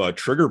kind of a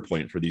trigger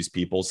point for these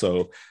people.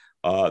 So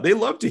they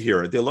love to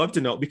hear it. They love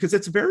to know, because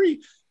it's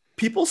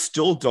people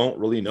still don't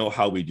really know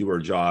how we do our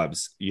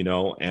jobs,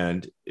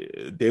 and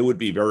they would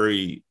be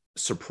very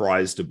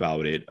surprised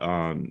about it.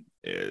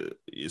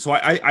 So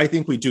I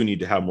think we do need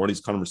to have more of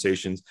these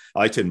conversations. I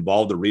like to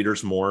involve the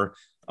readers more.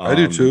 I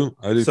do too.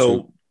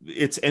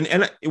 It's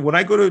and when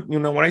I go to,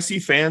 when I see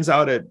fans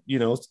out at,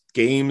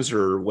 games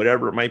or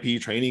whatever it might be,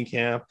 training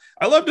camp,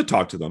 I love to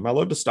talk to them. I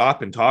love to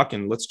stop and talk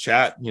and let's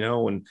chat,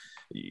 and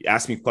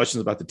ask me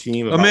questions about the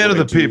team. A man of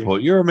the people.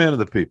 You're a man of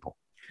the people.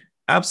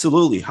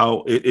 Absolutely.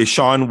 How is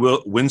Sean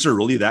Windsor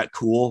really that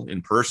cool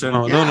in person?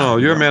 No.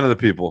 You're a man of the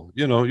people.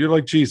 You're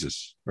like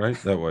Jesus, right?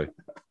 That way.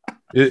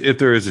 If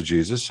there is a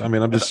Jesus, I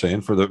mean, I'm just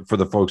saying for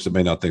the folks that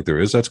may not think there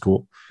is, that's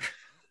cool.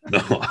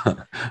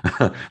 No,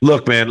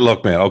 look, man.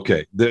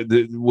 Okay,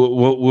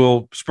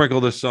 we'll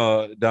sprinkle this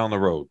down the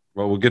road.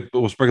 Well,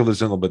 we'll sprinkle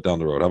this in a little bit down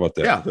the road. How about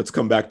that? Yeah, let's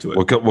come back to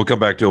it. We'll come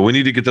back to it. We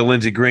need to get the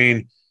Lindsey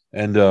Green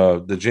and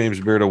the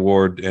James Beard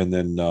Award, and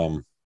then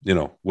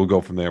we'll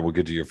go from there. We'll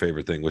get to your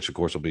favorite thing, which of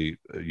course will be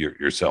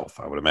yourself,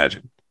 I would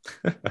imagine.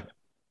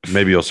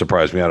 Maybe you'll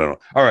surprise me. I don't know.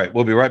 All right,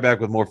 we'll be right back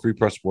with more Free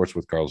Press Sports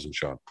with Carlos and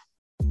Sean.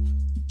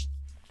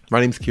 My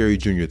name is Kerry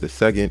Jr.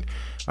 II.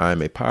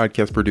 I'm a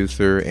podcast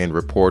producer and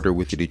reporter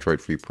with the Detroit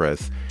Free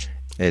Press,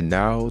 and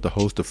now the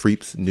host of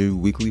Freep's new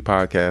weekly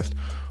podcast,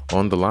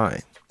 On the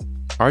Line.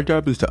 Our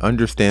job is to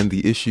understand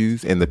the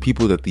issues and the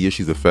people that the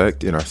issues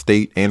affect in our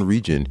state and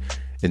region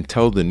and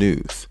tell the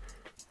news.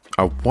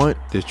 I want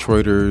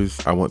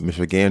Detroiters, I want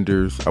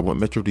Michiganders, I want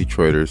Metro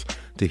Detroiters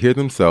to hear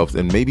themselves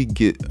and maybe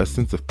get a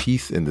sense of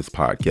peace in this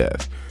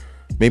podcast.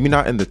 Maybe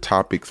not in the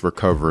topics we're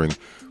covering,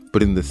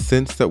 but in the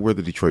sense that we're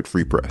the Detroit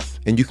Free Press,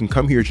 and you can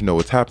come here to know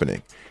what's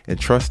happening and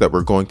trust that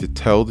we're going to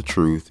tell the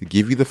truth,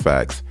 give you the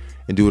facts,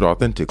 and do it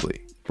authentically.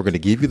 We're going to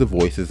give you the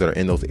voices that are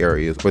in those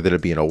areas, whether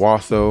it be in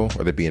Owasso,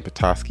 or it be in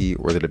Petoskey,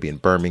 or whether it be in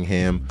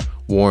Birmingham,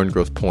 Warren,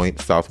 Grosse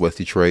Pointe, Southwest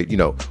Detroit.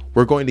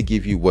 We're going to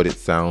give you what it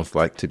sounds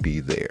like to be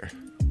there.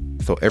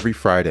 So every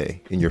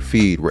Friday in your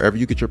feed, wherever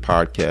you get your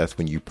podcast,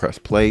 when you press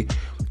play,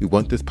 we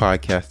want this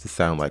podcast to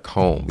sound like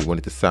home. We want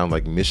it to sound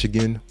like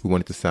Michigan. We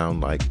want it to sound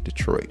like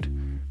Detroit.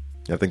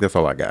 I think that's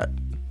all I got.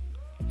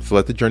 So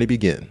let the journey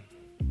begin.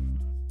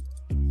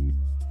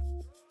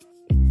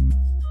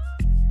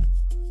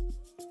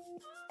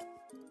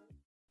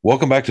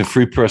 Welcome back to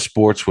Free Press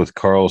Sports with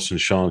Carlos and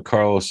Sean.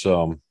 Carlos,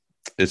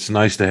 it's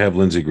nice to have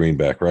Lindsey Green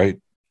back, right?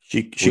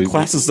 She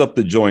classes up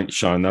the joint,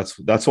 Sean.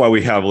 That's why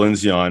we have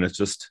Lindsey on. It's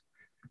just,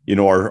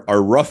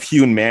 our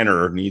rough-hewn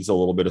manner needs a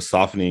little bit of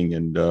softening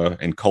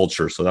and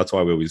culture. So that's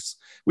why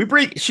we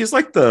break. She's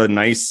like the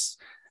nice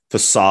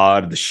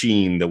facade, the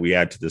sheen that we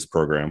add to this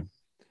program.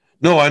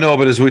 No, I know,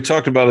 but as we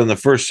talked about in the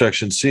first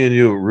section, seeing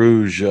you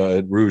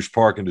at Rouge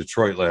Park in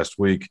Detroit last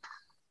week,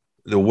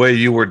 the way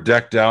you were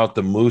decked out,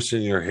 the mousse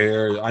in your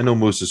hair. I know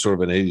mousse is sort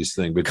of an 80s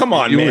thing, but come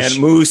on, man,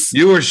 mousse.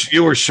 You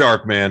were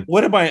sharp, man.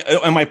 What am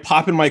I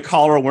popping my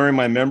collar wearing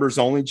my members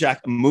only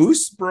jacket?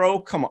 Mousse, bro.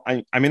 Come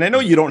on. I mean, I know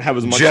you don't have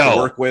as much to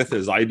work with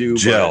as I do.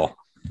 Gel.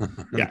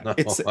 Yeah, no,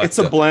 it's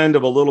a blend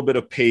of a little bit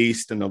of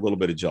paste and a little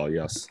bit of gel.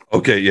 Yes.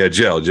 Okay. Yeah.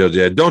 Gel.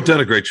 Yeah. Don't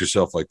denigrate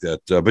yourself like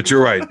that. But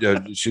you're right.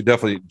 She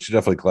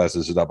definitely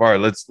classes it up. All right.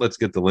 Let's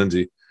get to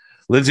Lindsey.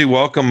 Lindsey,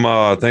 welcome.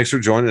 Thanks for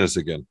joining us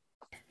again.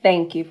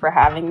 Thank you for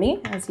having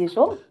me, as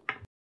usual.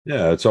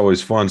 Yeah, it's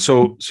always fun.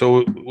 So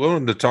we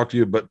wanted to talk to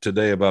you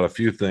today about a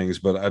few things,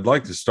 but I'd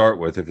like to start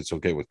with, if it's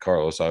okay with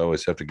Carlos, I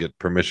always have to get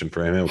permission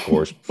from him, of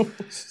course.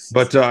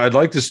 But I'd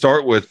like to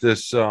start with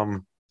this.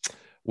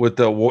 With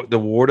the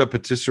Warda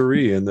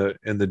Patisserie and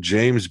the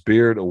James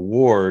Beard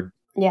Award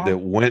that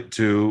went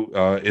to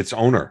its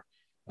owner.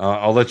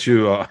 I'll let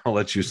you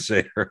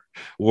say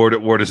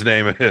Warda's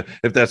name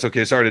if that's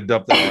okay. Sorry to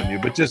dump that on you,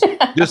 but just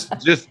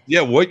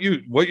what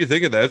you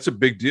think of that? It's a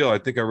big deal. I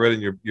think I read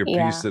in your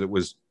piece that it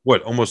was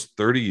almost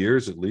 30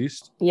 years at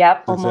least.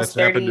 Yep, almost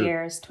 30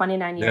 years,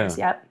 29 years.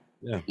 Yeah.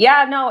 Yep.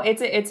 Yeah, no,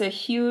 it's a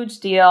huge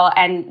deal.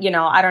 And,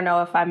 I don't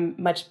know if I'm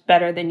much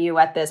better than you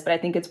at this, but I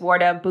think it's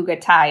Warda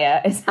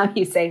Bugataya is how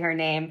you say her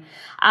name.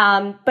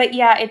 But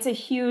yeah, it's a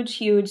huge,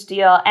 huge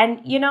deal.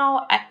 And,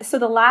 so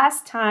the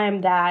last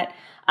time that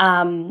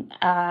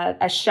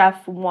a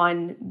chef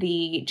won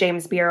the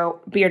James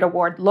Beard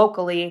Award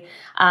locally,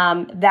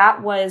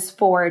 that was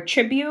for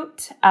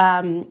tribute.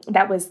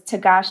 That was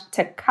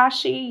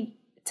Takashi.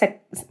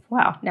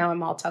 Wow, now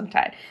I'm all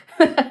tongue-tied.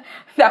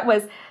 That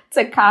was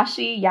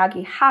Takashi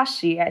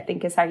Yagihashi, I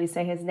think is how you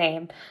say his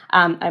name.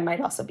 I might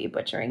also be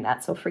butchering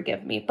that, so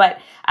forgive me. But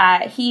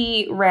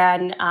he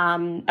ran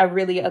a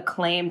really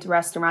acclaimed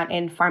restaurant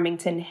in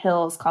Farmington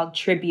Hills called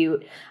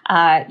Tribute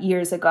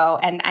years ago.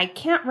 And I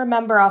can't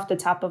remember off the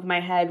top of my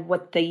head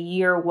what the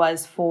year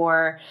was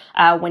for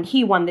when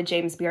he won the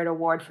James Beard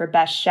Award for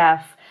Best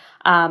Chef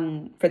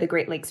for the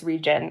Great Lakes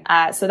region.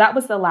 So that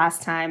was the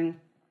last time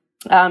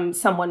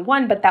someone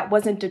won, but that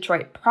wasn't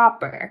Detroit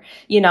proper.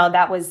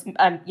 That was,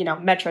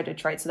 Metro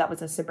Detroit. So that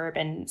was a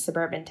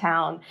suburban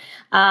town.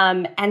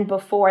 And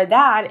before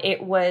that,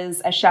 it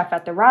was a chef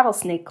at the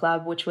Rattlesnake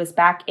Club, which was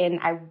back in,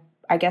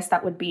 I guess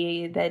that would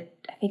be I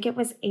think it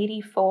was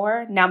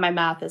 84. Now my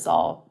math is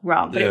all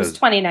wrong, but it was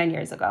 29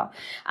 years ago.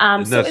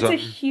 So it's a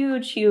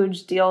huge,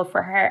 huge deal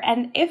for her.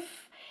 And if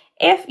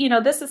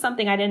this is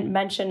something I didn't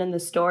mention in the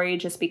story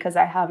just because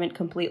I haven't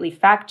completely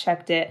fact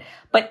checked it,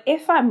 but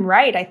if I'm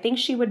right, I think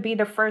she would be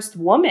the first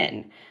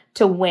woman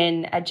to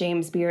win a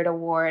James Beard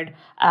Award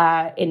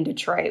in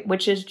Detroit,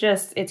 which is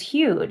it's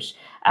huge.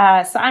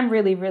 So I'm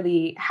really,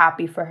 really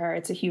happy for her.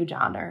 It's a huge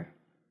honor.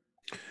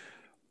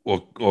 Well,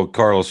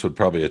 Carlos would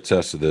probably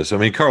attest to this. I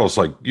mean, Carlos,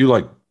 you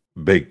like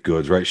baked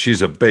goods, right?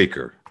 She's a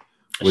baker,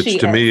 which she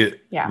to is. Me,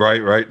 yeah.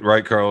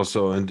 Right, Carlos.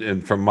 So,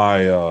 and from my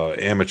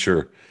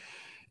amateur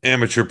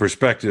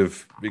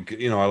perspective,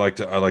 I like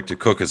to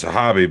cook as a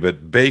hobby,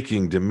 but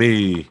baking to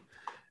me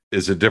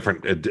is a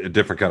different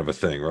kind of a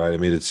thing, right? I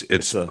mean,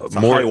 it's a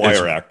more high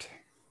wire act.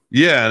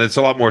 Yeah, and it's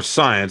a lot more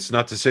science.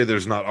 Not to say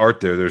there's not art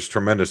there. There's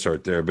tremendous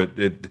art there, but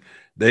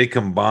they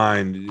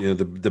combine,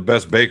 the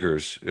best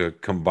bakers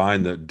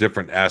combine the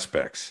different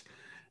aspects,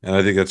 and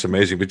I think that's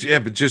amazing. But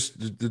just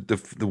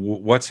the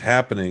what's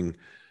happening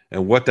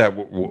and what that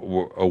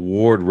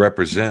award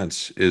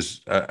represents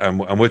is,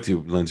 I'm with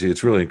you, Lindsay.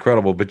 It's really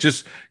incredible. But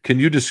just can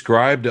you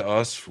describe to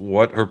us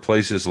what her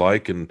place is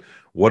like and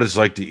what it's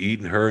like to eat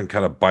in her and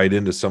kind of bite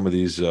into some of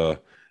these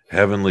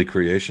heavenly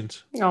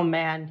creations? Oh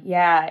man,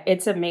 yeah,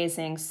 it's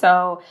amazing.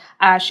 So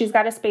she's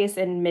got a space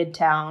in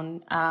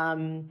Midtown,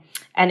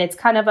 and it's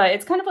kind of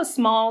a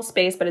small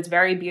space, but it's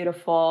very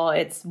beautiful.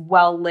 It's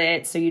well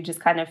lit, so you just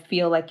kind of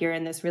feel like you're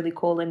in this really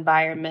cool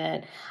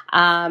environment.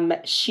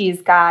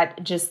 She's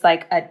got just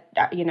like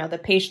the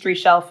pastry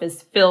shelf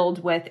is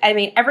filled with. I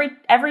mean,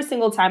 every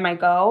single time I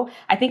go,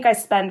 I think I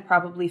spend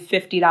probably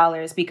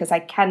 $50 because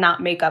I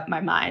cannot make up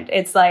my mind.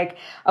 It's like,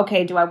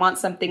 okay, do I want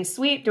something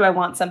sweet? Do I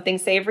want something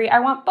savory? I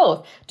want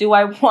both. Do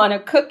I want a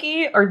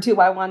cookie or do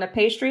I want a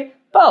pastry?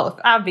 Both,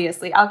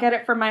 obviously. I'll get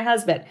it for my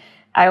husband.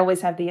 I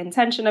always have the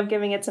intention of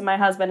giving it to my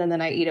husband and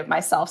then I eat it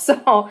myself.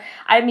 So,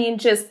 I mean,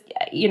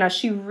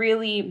 she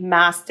really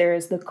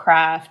masters the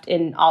craft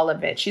in all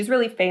of it. She's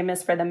really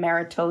famous for the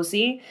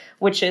Maritozzi,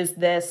 which is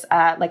this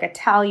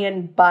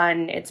Italian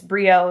bun. It's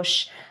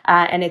brioche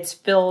and it's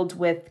filled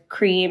with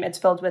cream. It's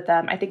filled with,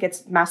 I think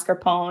it's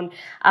mascarpone.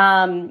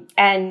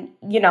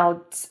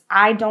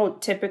 I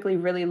don't typically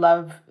really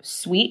love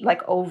sweet,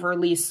 like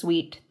overly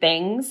sweet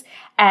things.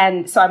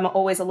 And so I'm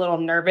always a little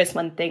nervous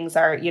when things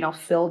are,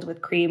 filled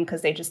with cream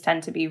because they just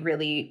tend to be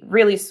really,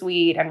 really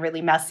sweet and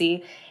really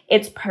messy.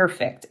 It's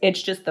perfect.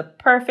 It's just the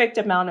perfect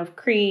amount of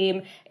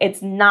cream.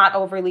 It's not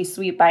overly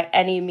sweet by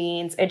any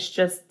means. It's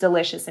just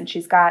delicious. And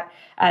she's got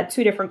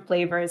 2 different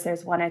flavors.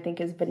 There's one I think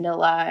is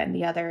vanilla and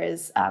the other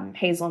is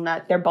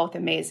hazelnut. They're both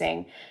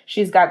amazing.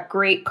 She's got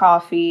great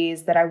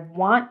coffees that I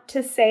want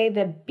to say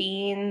the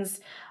beans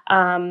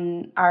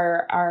are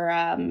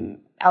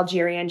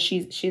Algerian.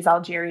 She's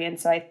Algerian,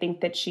 so I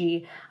think that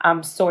she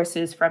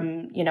sources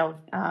from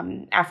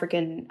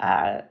African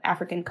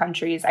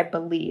countries, I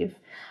believe.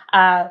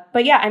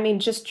 But yeah, I mean,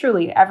 just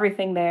truly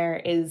everything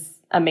there is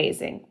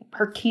amazing.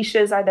 Her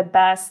quiches are the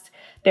best.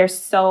 They're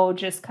so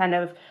just kind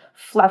of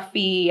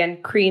fluffy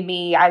and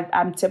creamy.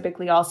 I'm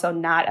typically also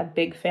not a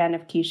big fan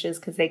of quiches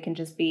because they can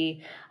just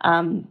be,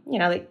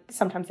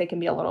 sometimes they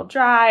can be a little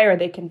dry or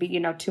they can be,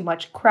 too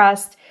much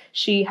crust.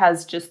 She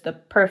has just the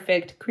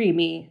perfect,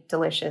 creamy,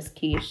 delicious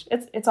quiche.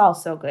 It's all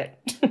so good.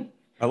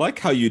 I like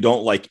how you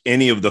don't like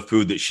any of the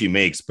food that she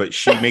makes, but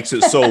she makes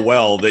it so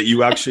well that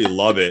you actually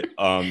love it.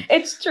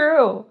 It's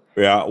true.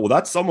 Yeah, well,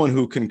 that's someone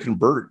who can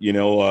convert,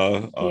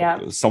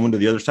 someone to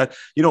the other side.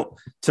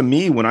 To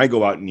me, when I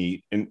go out and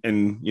eat,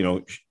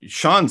 and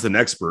Sean's an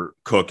expert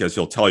cook, as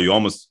he'll tell you,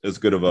 almost as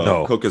good of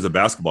a cook as a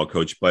basketball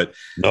coach. But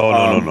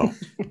no.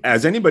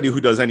 As anybody who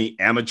does any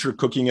amateur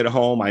cooking at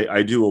home,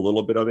 I do a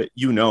little bit of it.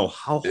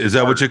 How is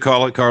that what you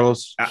call it,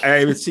 Carlos?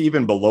 It's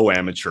even below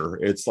amateur.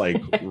 It's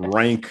like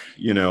rank,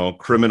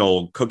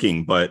 criminal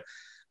cooking, but.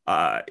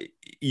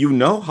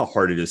 How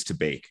hard it is to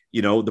bake,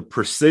 the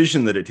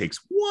precision that it takes.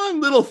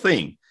 One little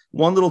thing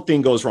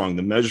goes wrong,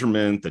 the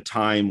measurement, the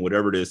time,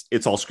 whatever it is,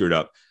 it's all screwed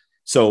up.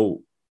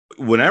 So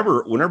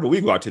whenever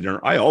we go out to dinner,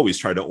 I always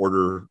try to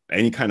order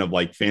any kind of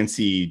like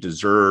fancy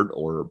dessert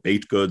or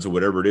baked goods or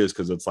whatever it is.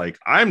 Cause it's like,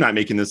 I'm not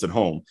making this at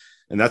home.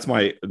 And that's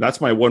my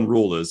one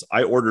rule is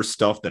I order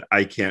stuff that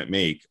I can't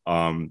make.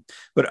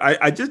 But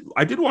I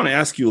did want to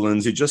ask you,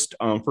 Lindsay, just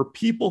for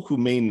people who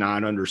may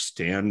not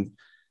understand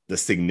the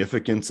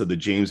significance of the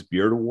James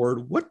Beard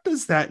Award. What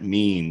does that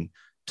mean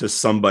to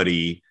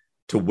somebody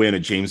to win a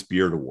James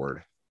Beard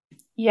Award?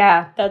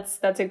 Yeah, that's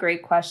a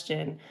great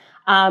question.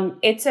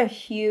 It's a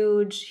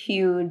huge,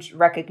 huge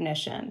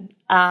recognition.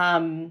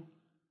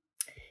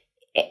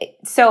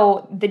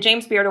 So the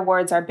James Beard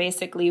Awards are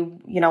basically,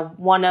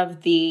 one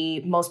of the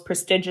most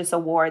prestigious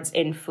awards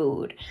in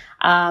food.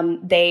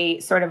 They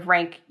sort of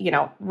rank,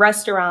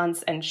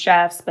 restaurants and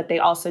chefs, but they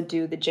also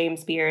do the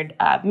James Beard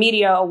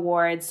Media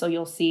Awards. So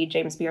you'll see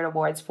James Beard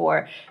Awards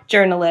for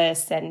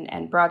journalists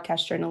and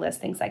broadcast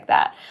journalists, things like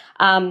that.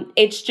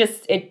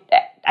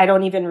 I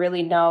don't even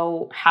really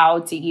know how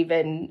to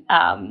even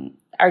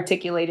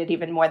articulate it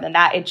even more than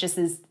that.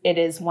 It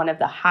is one of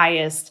the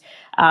highest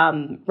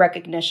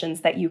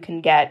recognitions that you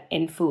can get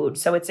in food.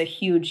 So it's a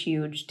huge,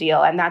 huge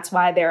deal. And that's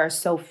why there are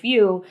so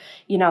few,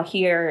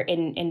 here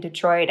in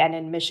Detroit and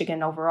in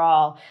Michigan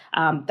overall,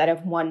 that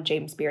have won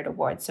James Beard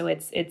Awards. So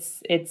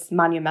it's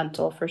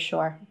monumental for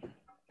sure.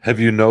 Have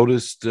you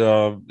noticed,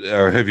 or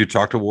have you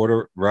talked to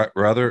Ward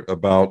rather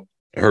about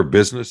her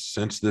business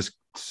since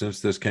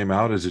this came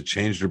out? Has it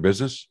changed her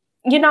business?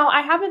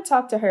 I haven't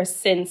talked to her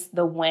since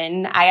the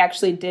win. I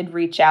actually did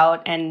reach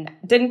out and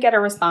didn't get a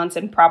response,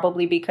 and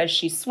probably because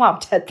she's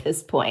swamped at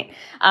this point.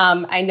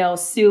 I know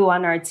Sue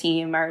on our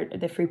team,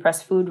 the Free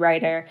Press food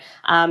writer,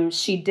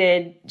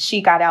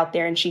 she got out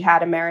there and she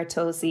had a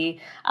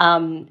Maritosi.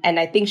 And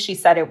I think she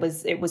said it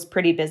was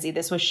pretty busy.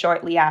 This was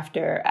shortly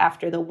after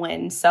the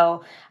win.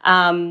 So,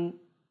 I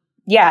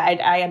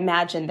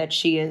imagine that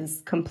she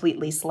is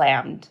completely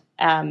slammed.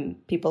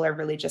 People are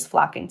really just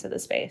flocking to the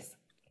space.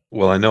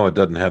 Well, I know it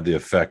doesn't have the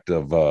effect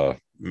of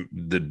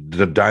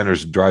the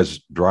diners,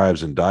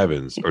 drives, and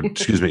dive-ins, or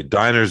excuse me,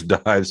 diners,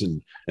 dives,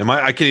 and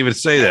I can't even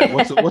say that.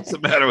 What's the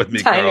matter with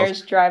me?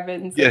 Diners,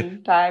 drive-ins,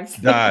 and dives.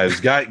 Dives.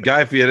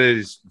 Guy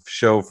Fieri's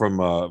show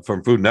from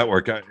Food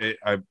Network.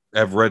 I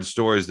have read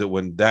stories that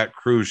when that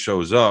crew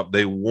shows up,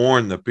 they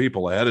warn the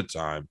people ahead of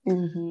time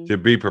to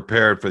be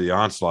prepared for the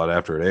onslaught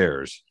after it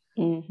airs.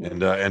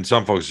 Mm-hmm. And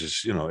some folks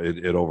just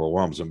it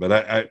overwhelms them. But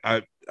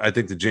I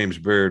think the James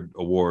Beard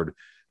Award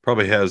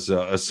probably has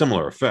a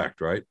similar effect,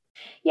 right?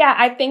 Yeah,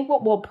 I think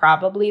what we'll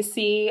probably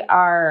see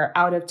are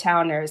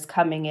out-of-towners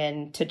coming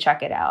in to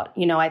check it out.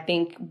 I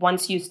think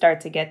once you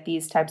start to get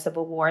these types of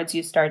awards,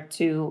 you start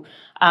to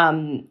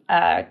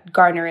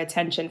garner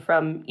attention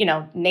from,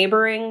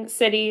 neighboring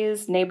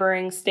cities,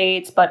 neighboring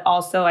states, but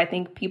also I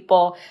think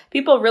people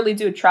really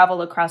do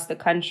travel across the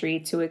country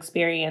to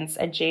experience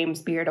a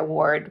James Beard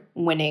Award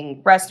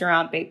winning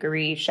restaurant,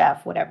 bakery,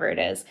 chef, whatever it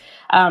is.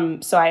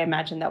 So I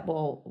imagine that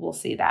we'll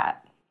see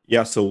that.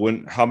 Yeah.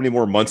 So how many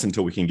more months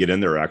until we can get in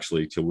there,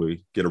 actually, till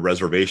we get a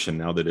reservation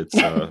now that it's,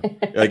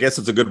 I guess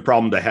it's a good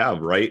problem to have,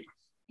 right?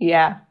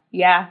 Yeah.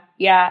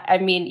 I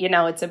mean,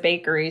 it's a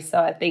bakery, so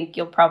I think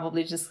you'll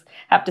probably just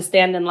have to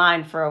stand in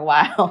line for a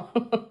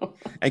while.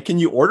 And can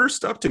you order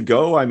stuff to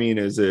go? I mean,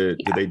 do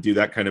they do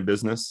that kind of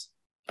business?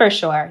 For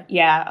sure.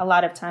 Yeah. A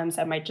lot of times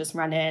I might just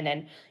run in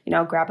and,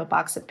 grab a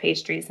box of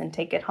pastries and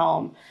take it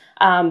home.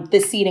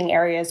 The seating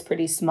area is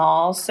pretty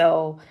small,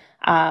 so,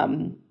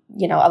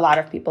 a lot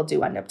of people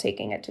do end up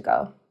taking it to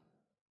go.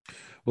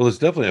 Well, it's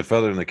definitely a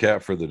feather in the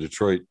cap for the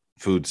Detroit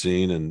food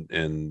scene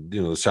and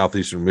the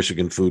southeastern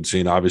Michigan food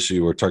scene.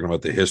 Obviously, we're talking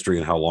about the history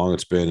and how long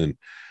it's been, and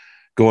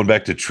going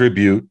back to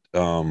tribute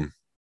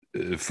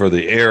for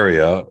the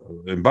area.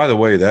 And by the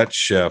way, that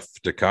chef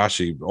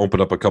Takashi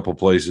opened up a couple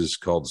places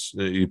called,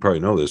 you probably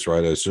know this,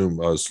 right? I assume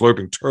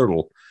Slurping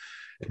Turtle.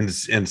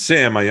 And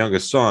Sam, my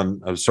youngest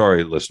son, I'm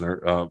sorry,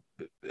 listener,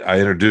 I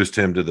introduced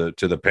him to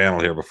the panel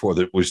here before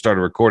we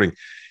started recording.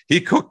 He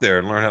cooked there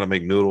and learned how to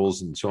make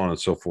noodles and so on and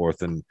so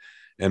forth, and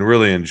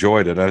really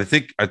enjoyed it. And I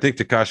think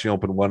Takashi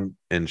opened one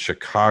in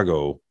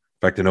Chicago. In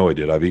fact, I know he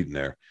did. I've eaten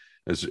there.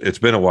 It's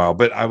been a while,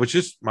 but I was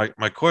just my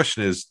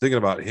question is thinking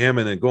about him,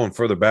 and then going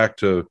further back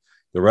to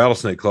the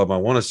Rattlesnake Club. I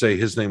want to say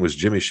his name was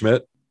Jimmy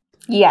Schmidt.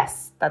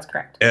 Yes, that's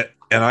correct.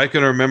 And I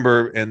can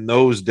remember in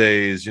those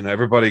days,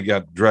 everybody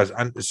got dressed.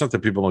 It's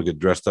something people don't get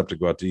dressed up to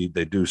go out to eat.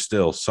 They do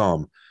still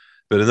some.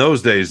 But in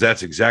those days,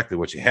 that's exactly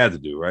what you had to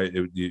do, right?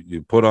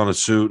 You put on a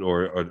suit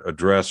or a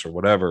dress or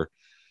whatever,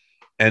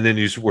 and then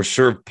you were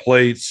served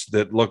plates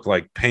that looked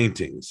like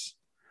paintings,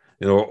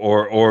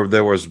 or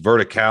there was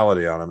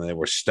verticality on them and they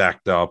were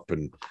stacked up.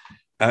 And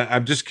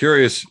I'm just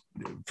curious,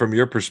 from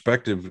your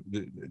perspective,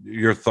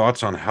 your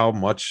thoughts on how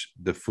much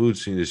the food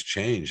scene has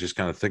changed, just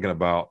kind of thinking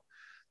about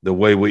the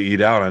way we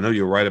eat out. I know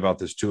you're right about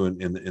this too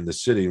in the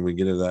city, and we can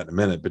get into that in a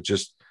minute, but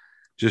just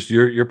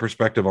your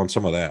perspective on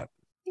some of that.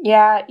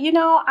 Yeah,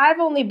 I've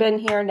only been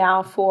here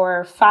now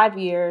for 5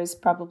 years,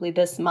 probably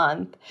this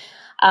month.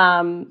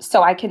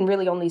 So I can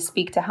really only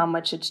speak to how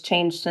much it's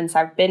changed since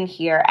I've been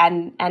here,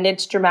 and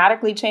it's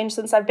dramatically changed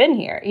since I've been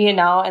here,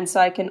 and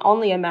so I can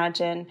only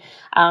imagine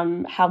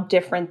how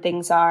different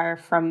things are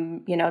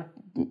from,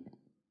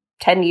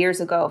 10 years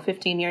ago,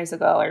 15 years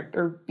ago,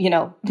 or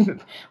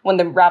when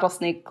the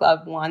Rattlesnake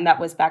Club won. That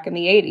was back in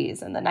the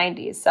 80s and the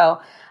 90s. So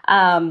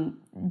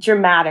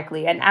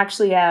dramatically. And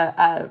actually,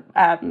 I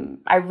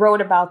wrote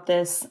about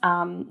this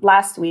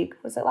last week.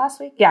 Was it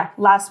last week? Yeah,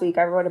 last week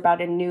I wrote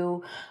about a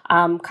new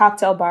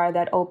cocktail bar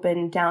that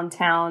opened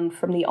downtown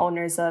from the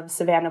owners of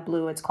Savannah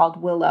Blue. It's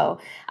called Willow.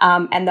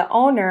 And the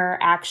owner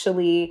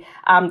actually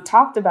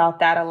talked about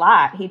that a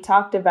lot. He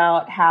talked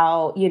about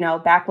how,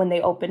 back when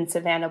they opened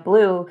Savannah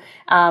Blue,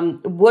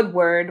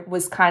 Woodward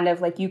was kind of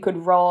like you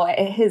could roll,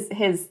 his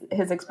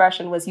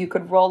expression was you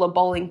could roll a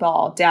bowling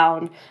ball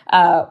down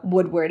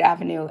Woodward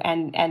Avenue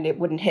and it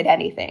wouldn't hit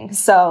anything.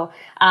 So,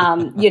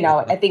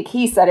 I think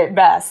he said it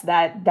best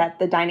that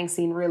the dining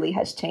scene really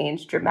has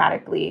changed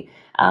dramatically,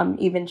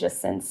 even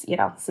just since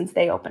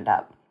they opened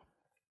up.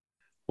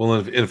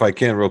 Well, if I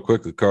can real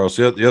quickly, Carl,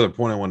 so the other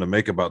point I wanted to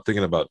make about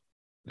thinking about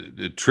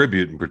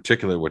tribute in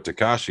particular with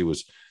Takashi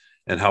was,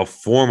 and how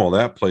formal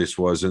that place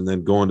was. And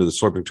then going to the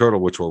Slurping Turtle,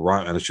 which were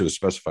ramen, and I should have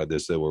specified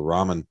this, they were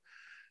ramen.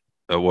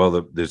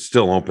 They're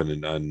still open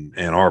in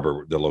Ann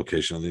Arbor, the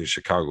location. I think the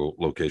Chicago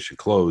location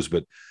closed,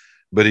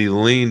 but he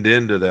leaned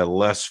into that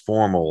less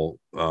formal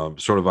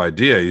sort of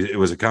idea. It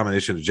was a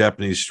combination of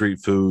Japanese street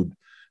food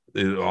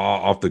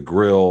off the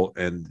grill,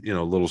 and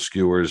little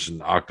skewers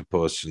and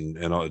octopus and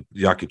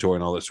yakitori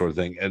and all that sort of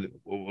thing, and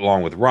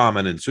along with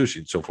ramen and sushi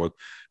and so forth.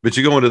 But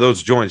you go into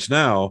those joints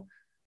now,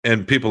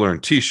 and people are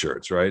in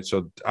t-shirts, right?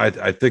 So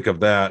I think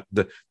of that.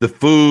 The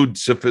food,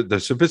 the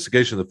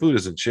sophistication of the food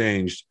hasn't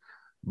changed,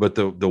 but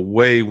the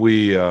way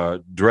we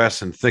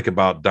dress and think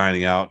about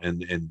dining out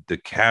and the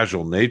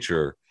casual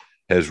nature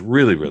has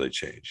really, really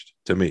changed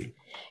to me.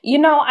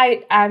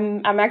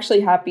 I'm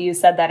actually happy you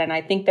said that. And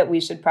I think that we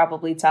should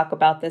probably talk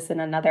about this in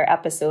another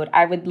episode.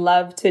 I would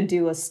love to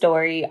do a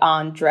story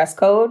on dress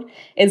code.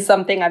 It's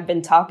something I've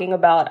been talking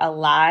about a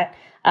lot.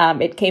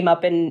 It came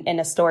up in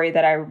a story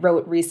that I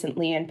wrote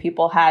recently, and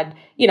people had,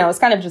 it's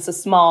kind of just a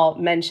small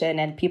mention,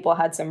 and people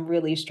had some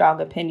really strong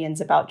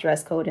opinions about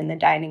dress code in the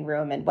dining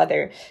room, and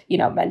whether,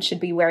 men should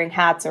be wearing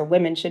hats or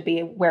women should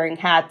be wearing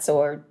hats,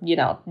 or,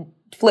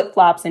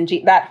 flip-flops and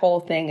that whole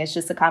thing is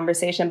just a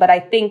conversation. But I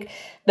think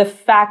the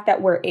fact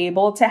that we're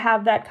able to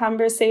have that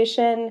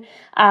conversation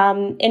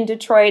in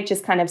Detroit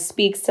just kind of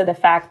speaks to the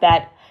fact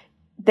that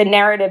the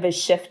narrative is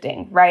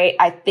shifting, right?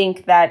 I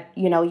think that,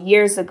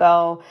 years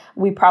ago,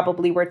 we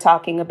probably were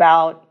talking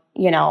about,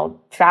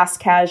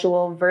 fast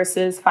casual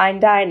versus fine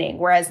dining.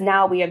 Whereas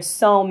now we have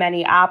so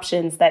many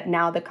options that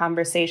now the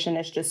conversation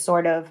is just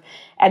sort of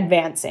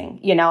advancing.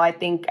 I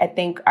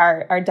think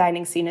our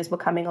dining scene is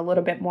becoming a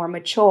little bit more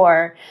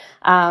mature,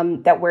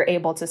 that we're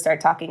able to start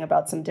talking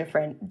about some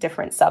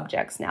different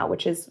subjects now,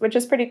 which is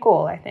pretty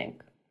cool, I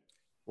think.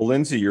 Well,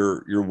 Lindsay,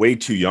 you're way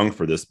too young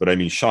for this, but I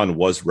mean, Sean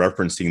was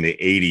referencing the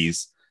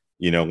 80s.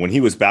 When he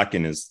was back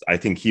in I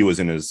think he was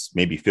in his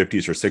maybe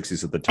 50s or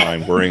 60s at the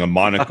time, wearing a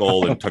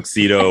monocle and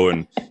tuxedo,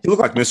 and he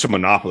looked like Mr.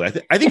 Monopoly.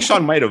 I think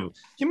Sean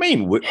he may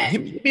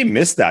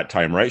miss that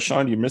time, right?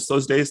 Sean, you missed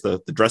those days,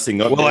 the dressing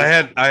up. Well,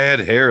 days? I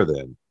had hair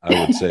then. I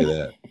would say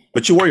that.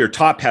 But you wore your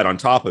top hat on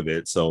top of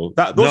it, so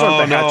those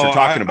aren't the hats you're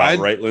talking about,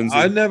 right, Lindsay?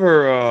 I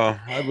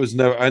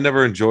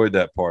never enjoyed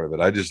that part of it.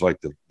 I just like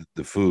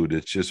the food.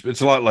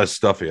 It's a lot less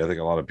stuffy. I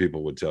think a lot of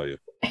people would tell you.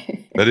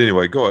 But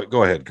anyway,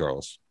 go ahead,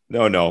 Carlos.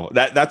 No,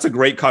 that's a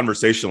great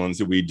conversation,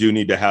 Lindsay. We do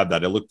need to have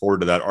that. I look forward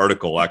to that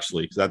article,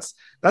 actually, because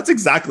that's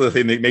exactly the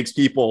thing that makes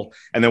people.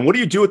 And then what do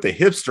you do with the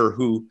hipster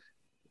who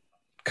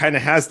kind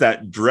of has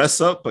that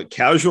dress up but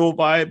casual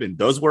vibe and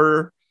does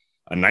wear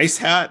a nice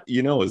hat?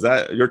 Is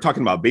that, you're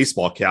talking about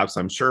baseball caps,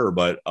 I'm sure,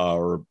 but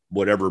or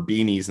whatever,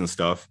 beanies and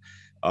stuff.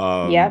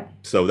 Yeah.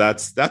 So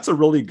that's a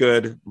really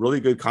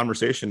good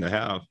conversation to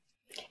have.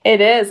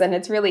 It is. And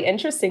it's really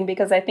interesting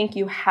because I think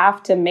you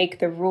have to make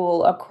the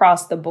rule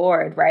across the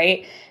board,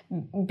 right?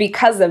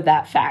 Because of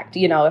that fact,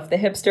 if the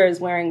hipster is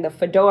wearing the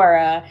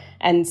fedora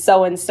and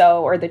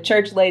so, or the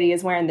church lady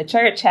is wearing the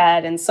church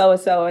hat and so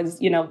is,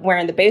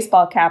 wearing the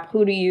baseball cap,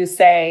 who do you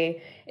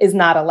say is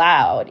not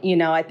allowed?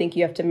 I think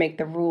you have to make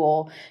the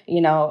rule,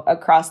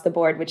 across the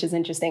board, which is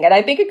interesting. And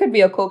I think it could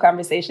be a cool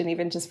conversation,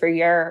 even just for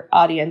your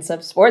audience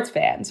of sports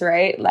fans,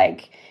 right?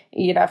 Like,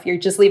 if you're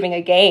just leaving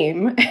a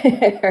game,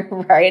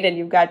 right, and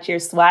you've got your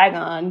swag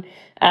on,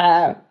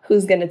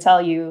 who's going to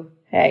tell you,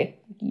 hey,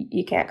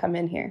 you can't come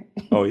in here?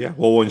 Oh, yeah.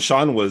 Well, when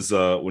Sean was,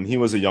 when he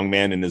was a young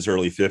man in his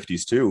early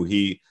 50s, too,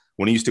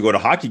 when he used to go to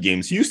hockey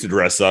games, he used to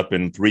dress up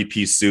in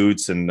 3-piece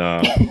suits. And,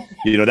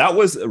 that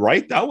was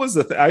right. That was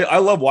the thing. I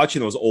love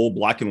watching those old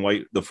black and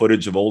white, the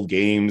footage of old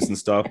games and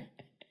stuff,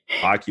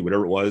 hockey,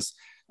 whatever it was.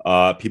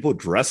 People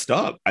dressed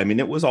up. I mean,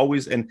 it was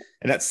always, and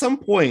at some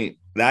point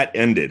that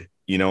ended.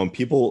 And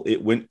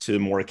it went to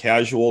more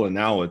casual, and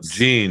now it's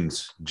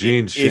jeans.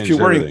 If you're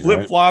wearing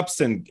flip flops,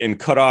 right? and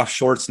cut off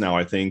shorts now,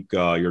 I think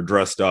you're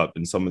dressed up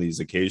in some of these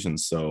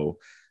occasions. So,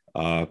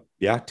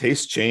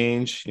 taste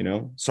change,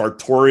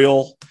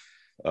 sartorial,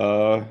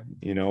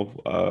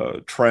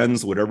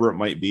 trends, whatever it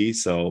might be.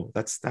 So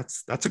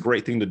that's a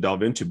great thing to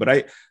delve into. But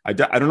I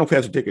don't know if we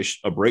have to take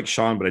a break,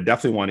 Sean, but I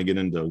definitely want to get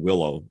into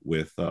Willow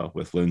with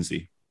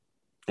Lindsay.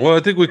 Well,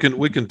 I think we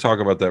can talk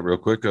about that real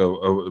quick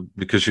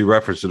because she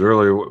referenced it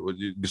earlier.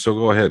 So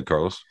go ahead,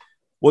 Carlos.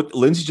 Well,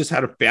 Lindsay just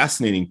had a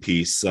fascinating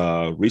piece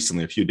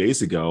recently, a few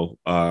days ago,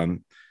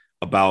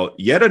 about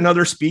yet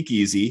another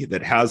speakeasy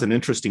that has an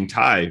interesting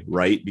tie,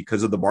 right?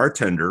 Because of the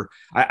bartender.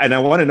 I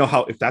want to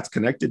know if that's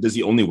connected. Does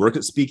he only work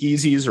at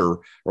speakeasies or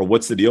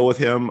what's the deal with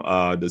him?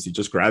 Does he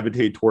just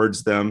gravitate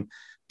towards them?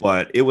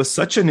 But it was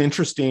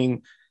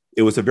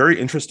a very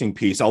interesting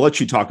piece. I'll let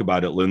you talk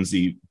about it,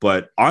 Lindsay.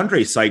 But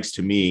Andre Sykes,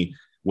 to me,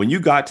 when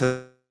you got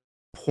to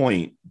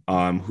Point,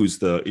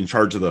 who's in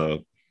charge of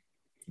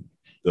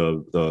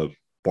the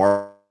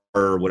bar,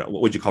 or what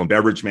would you call him,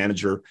 beverage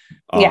manager?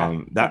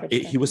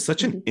 He was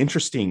such an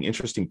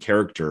interesting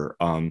character.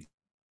 I'd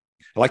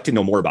like to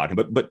know more about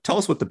him, but tell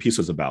us what the piece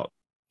was about.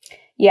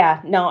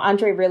 Yeah, no,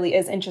 Andre really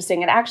is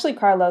interesting. And actually,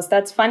 Carlos,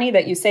 that's funny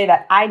that you say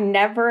that. I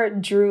never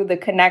drew the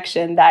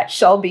connection that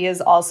Shelby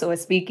is also a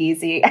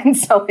speakeasy and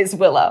so is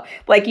Willow.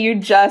 Like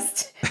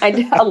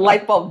a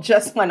light bulb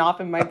just went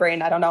off in my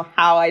brain. I don't know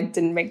how I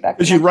didn't make that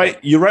connection. Because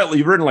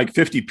you've written like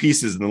 50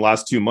 pieces in the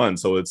last 2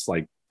 months. So it's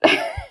like.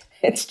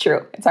 It's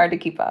true. It's hard to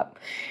keep up.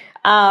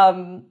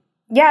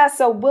 Yeah,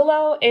 so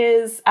Willow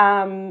is,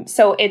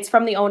 so it's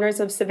from the owners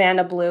of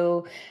Savannah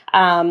Blue.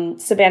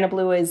 Savannah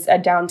Blue is a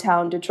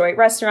downtown Detroit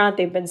restaurant.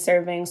 They've been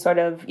serving sort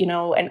of,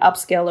 an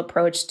upscale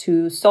approach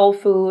to soul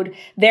food.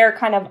 They're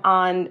kind of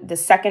on the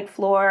second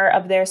floor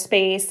of their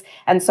space.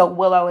 And so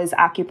Willow is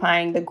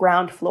occupying the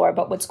ground floor.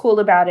 But what's cool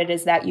about it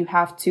is that you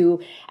have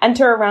to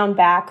enter around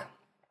back.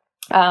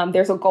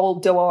 There's a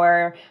gold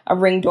door, a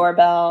Ring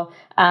doorbell,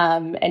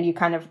 and you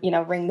kind of,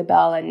 ring the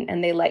bell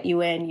and they let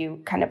you in.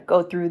 You kind of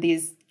go through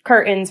these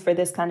curtains for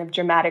this kind of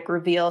dramatic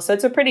reveal. So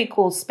it's a pretty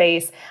cool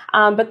space.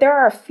 But there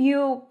are a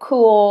few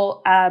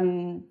cool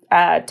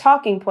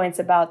talking points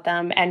about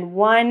them. And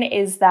one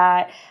is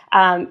that,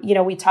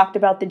 we talked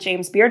about the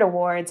James Beard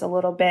Awards a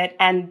little bit,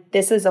 and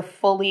this is a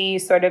fully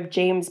sort of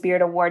James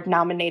Beard Award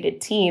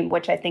nominated team,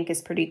 which I think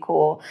is pretty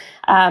cool.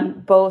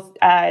 Both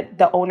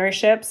the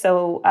ownership,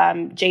 so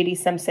J.D.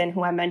 Simpson,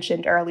 who I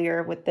mentioned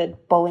earlier with the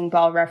bowling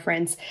ball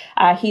reference,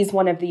 he's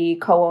one of the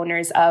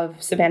co-owners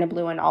of Savannah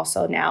Blue and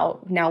also now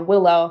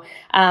Willow.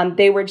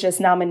 They were just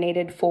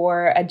nominated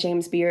for a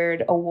James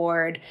Beard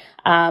Award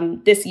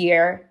this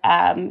year.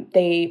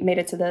 They made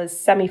it to the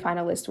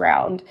semifinalist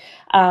round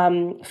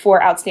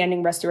for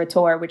Outstanding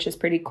Restaurateur, which is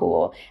pretty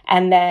cool.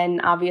 And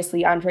then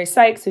obviously Andre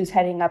Sykes, who's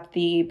heading up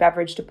the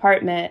beverage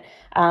department,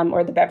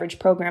 or the beverage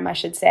program, I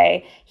should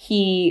say.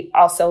 He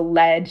also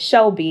led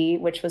Shelby,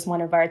 which was one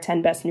of our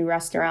 10 best new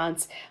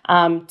restaurants,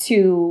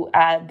 to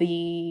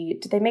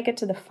did they make it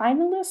to the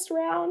finalist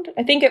round?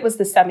 I think it was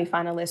the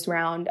semifinalist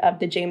round of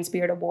the James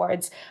Beard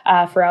Awards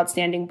for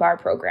Outstanding Bar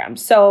Program.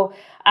 So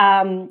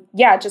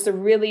just a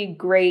really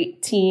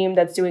great team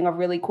that's doing a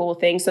really cool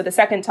thing. So the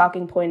second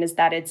talking point is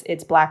that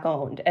it's Black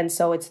owned. And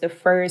so it's the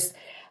first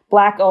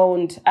Black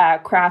owned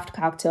craft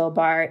cocktail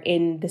bar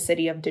in the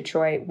city of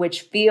Detroit,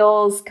 which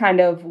feels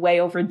kind of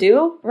way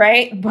overdue,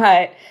 right?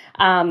 But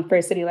for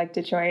a city like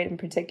Detroit in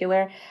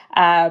particular,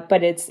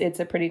 but it's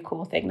a pretty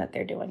cool thing that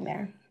they're doing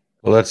there.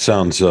 Well, that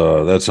sounds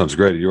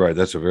great. You're right.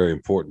 That's a very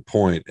important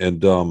point.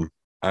 And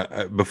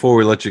before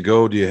we let you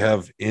go, do you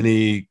have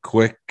any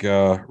quick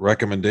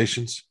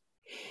recommendations?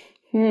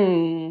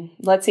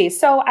 Let's see.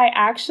 So I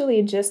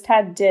actually just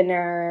had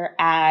dinner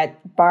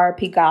at Bar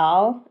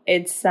Pigalle.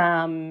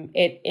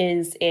 It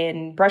is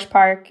in Brush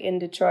Park in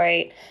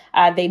Detroit.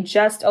 They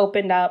just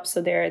opened up, so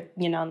they're,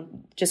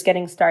 just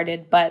getting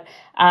started, but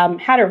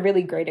had a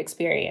really great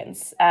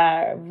experience.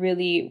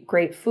 Really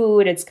great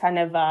food. It's kind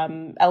of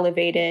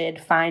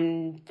elevated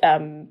French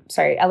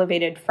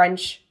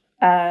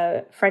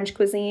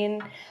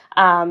cuisine.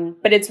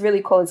 But it's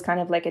really cool. It's kind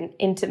of like an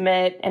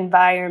intimate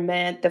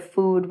environment. The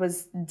food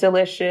was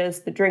delicious.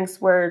 The drinks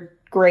were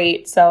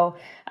great. So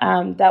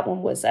that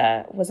one was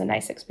a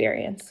nice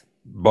experience.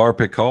 Bar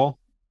Pigalle?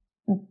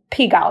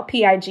 Pigalle,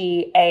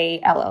 Pigalle.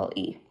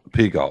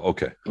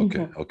 Pigalle.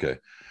 Okay.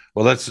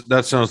 Well,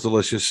 that sounds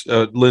delicious.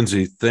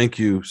 Lindsay, thank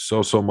you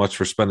so much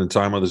for spending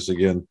time with us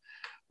again.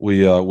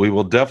 We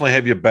will definitely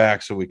have you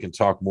back so we can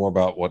talk more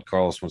about what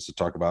Carlos wants to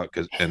talk about,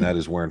 and that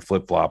is wearing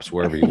flip-flops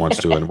wherever he wants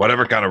to in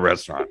whatever kind of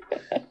restaurant.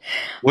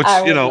 Which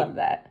I would love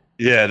that.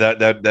 Yeah,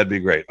 that'd be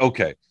great.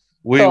 Okay.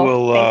 We cool.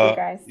 will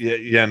Thank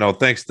you, guys. No,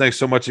 thanks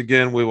so much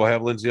again. We will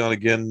have Lindsay on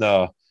again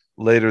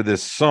later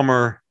this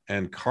summer,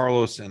 and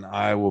Carlos and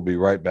I will be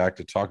right back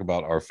to talk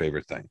about our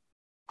favorite thing.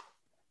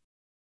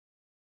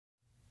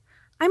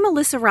 I'm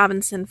Alyssa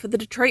Robinson for the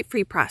Detroit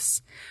Free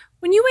Press.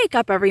 When you wake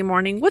up every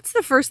morning, what's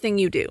the first thing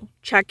you do?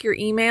 Check your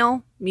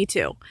email? Me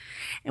too.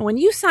 And when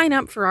you sign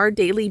up for our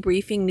daily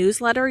briefing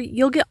newsletter,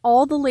 you'll get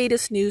all the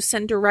latest news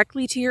sent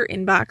directly to your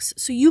inbox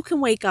so you can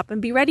wake up and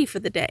be ready for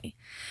the day.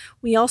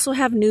 We also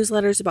have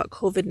newsletters about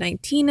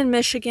COVID-19 in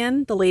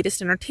Michigan, the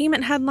latest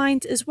entertainment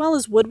headlines, as well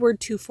as Woodward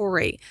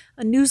 248,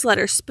 a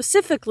newsletter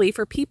specifically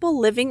for people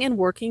living and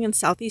working in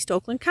Southeast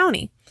Oakland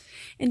County.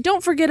 And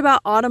don't forget about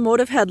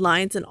automotive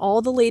headlines and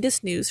all the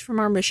latest news from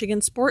our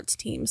Michigan sports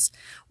teams.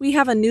 We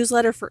have a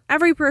newsletter for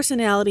every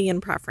personality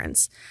and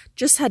preference.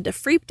 Just head to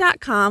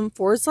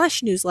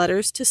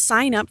freep.com/newsletters to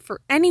sign up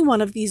for any one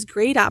of these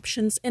great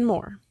options and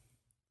more.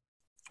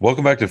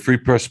 Welcome back to Free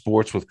Press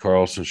Sports with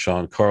Carlos and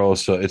Sean.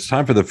 Carlos, it's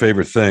time for the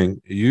favorite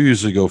thing. You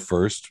usually go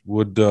first.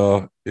 Would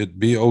it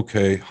be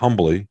okay,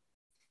 humbly,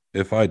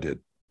 if I did?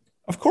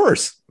 Of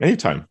course,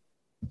 anytime.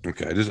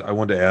 Okay, I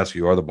wanted to ask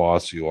you. You are the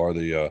boss. You are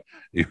the.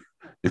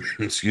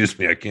 Excuse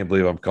me, I can't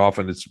believe I'm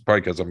coughing. It's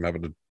probably because I'm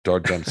having a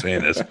hard time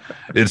saying this.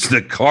 It's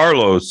the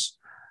Carlos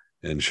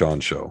and Sean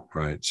show,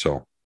 right?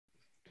 So,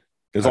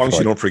 as long as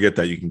you don't forget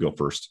that, you can go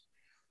first.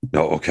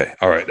 No, okay,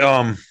 all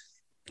right.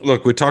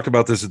 Look, we talked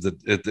about this at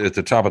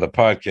the top of the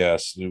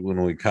podcast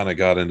when we kind of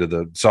got into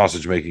the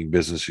sausage making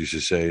business, you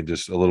should say,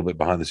 just a little bit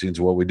behind the scenes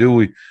of what we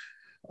do.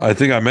 I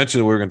think I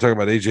mentioned we were going to talk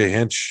about AJ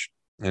Hinch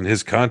and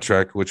his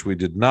contract, which we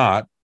did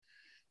not.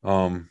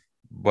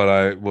 But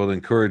I will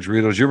encourage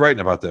readers. You're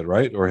writing about that,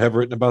 right? Or have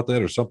written about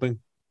that or something?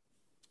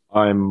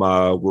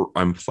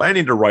 I'm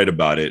planning to write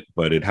about it,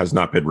 but it has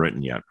not been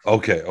written yet.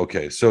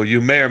 Okay. So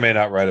you may or may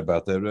not write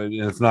about that.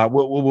 If not,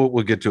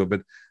 we'll get to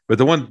it. But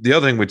the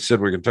other thing we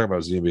said we're going to talk about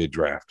is the NBA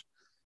draft,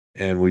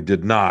 and we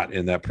did not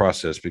in that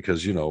process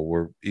because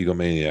we're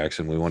egomaniacs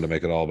and we want to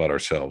make it all about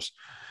ourselves.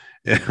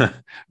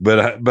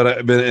 but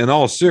in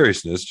all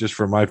seriousness, just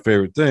for my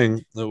favorite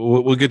thing,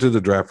 we'll get to the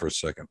draft for a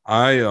second.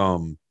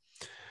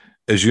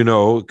 As you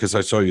know, because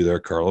I saw you there,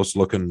 Carlos,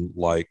 looking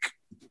like,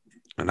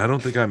 and I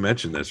don't think I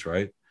mentioned this,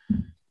 right?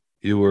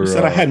 You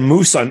said I had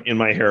mousse in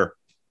my hair.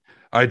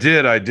 I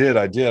did.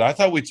 I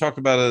thought we talked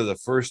about it in the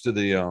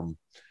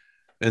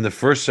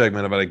first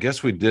segment, but I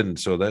guess we didn't.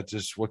 So that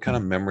just, what kind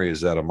of memory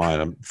is that of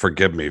mine?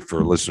 Forgive me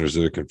for listeners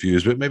that are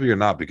confused, but maybe you're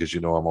not because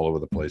I'm all over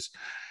the place.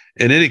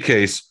 In any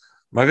case,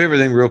 my favorite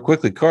thing, real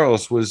quickly,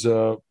 Carlos, was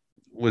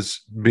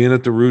being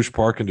at the Rouge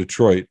Park in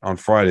Detroit on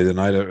Friday,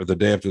 the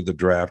day after the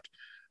draft,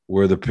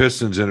 where the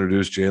Pistons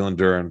introduced Jalen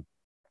Duren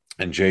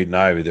and Jaden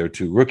Ivey. They're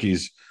two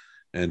rookies.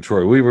 And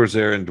Troy Weaver was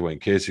there, and Dwayne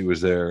Casey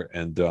was there,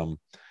 and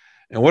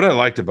what I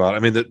liked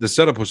about it, the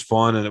setup was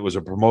fun, and it was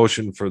a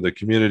promotion for the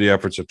community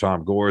efforts of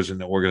Tom Gores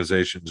and the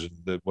organizations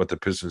and what the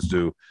Pistons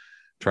do,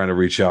 trying to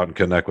reach out and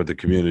connect with the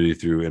community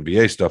through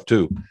NBA stuff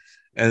too,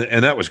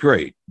 and that was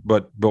great.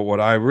 But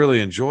what I really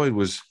enjoyed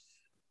was,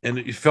 and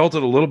you felt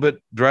it a little bit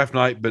draft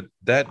night, but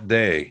that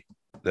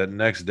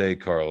next day,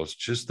 Carlos,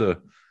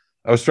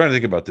 I was trying to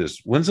think about this.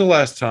 When's the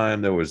last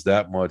time there was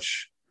that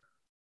much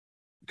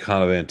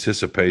kind of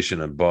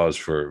anticipation and buzz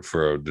for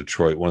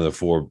Detroit, one of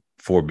the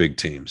four big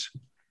teams?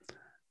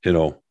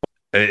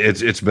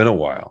 It's been a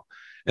while,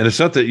 and it's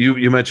not that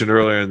you mentioned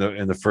earlier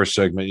in the first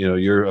segment,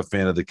 you're a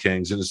fan of the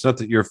Kings, and it's not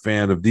that you're a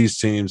fan of these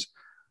teams.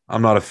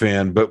 I'm not a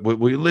fan, but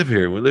we live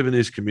here, we live in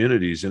these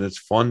communities, and it's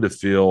fun to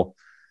feel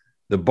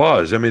the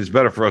buzz. It's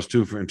better for us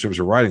too, in terms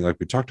of writing, like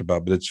we talked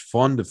about, but it's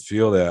fun to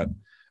feel that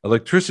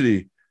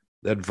electricity,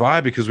 that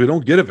vibe, because we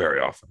don't get it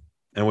very often.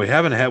 And we've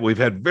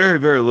had very,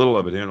 very little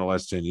of it here in the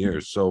last 10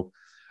 years. So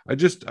I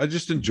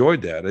just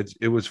enjoyed that.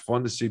 It was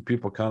fun to see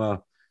people kind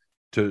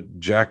of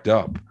jacked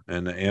up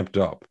and amped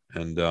up.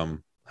 And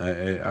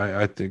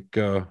I think,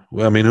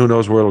 who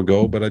knows where it'll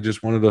go, but I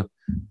wanted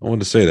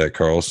to say that,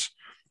 Carlos,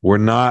 we're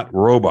not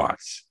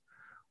robots.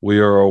 We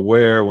are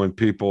aware when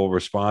people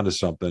respond to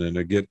something and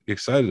they get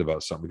excited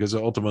about something, because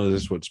ultimately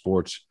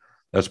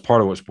that's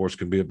part of what sports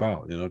can be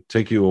about,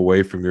 take you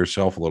away from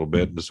yourself a little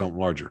bit into something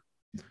larger.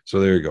 So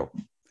there you go.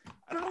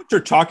 I don't know what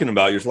you're talking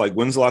about. You're like,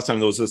 when's the last time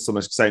there was so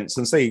much excitement?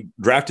 Since they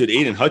drafted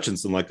Aiden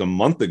Hutchinson like a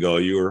month ago,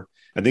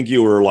 I think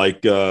you were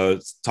like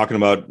talking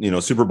about,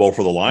 Super Bowl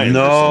for the Lions.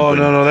 No,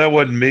 that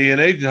wasn't me. And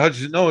Aiden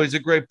Hutchinson, no, he's a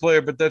great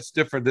player, but that's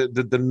different.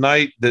 The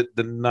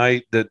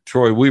night that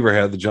Troy Weaver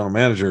had, the general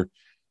manager,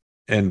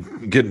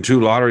 and getting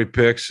 2 lottery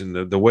picks,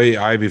 and the way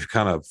Ivy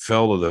kind of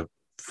fell to the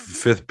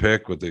 5th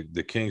pick with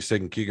the Kings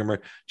taking Keegan Murray,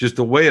 just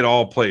the way it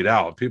all played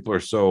out. People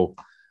are so.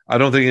 I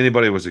don't think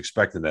anybody was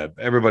expecting that.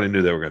 Everybody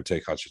knew they were going to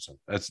take Hutchinson.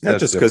 That's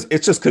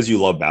just because you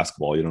love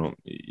basketball.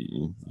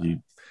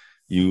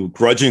 You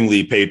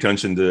grudgingly pay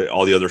attention to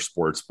all the other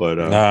sports, but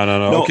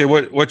no. Okay,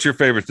 what's your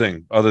favorite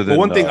thing other than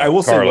one thing I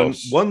will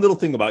Carlos? say one little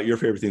thing about your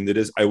favorite thing, that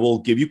is, I will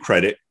give you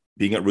credit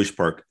being at Rouge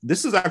Park.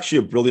 This is actually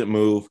a brilliant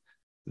move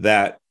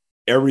that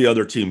every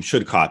other team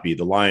should copy.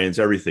 The Lions,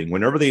 everything.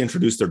 Whenever they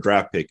introduce their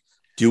draft pick,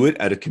 do it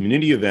at a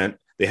community event.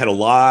 They had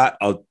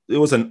it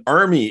was an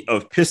army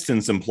of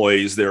Pistons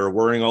employees there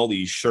wearing all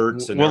these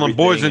shirts and the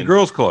Boys and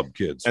Girls Club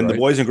kids. And right? The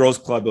Boys and Girls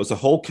Club, it was a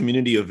whole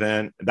community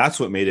event. That's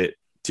what made it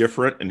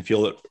different and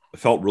it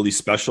felt really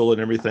special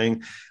and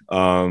everything.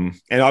 And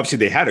obviously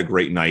they had a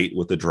great night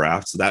with the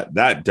draft. So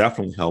that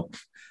definitely helped.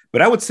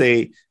 But I would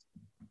say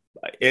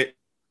it,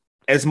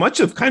 as much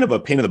of kind of a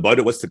pain in the butt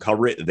it was to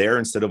cover it there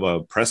instead of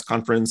a press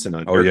conference and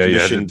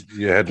air-conditioned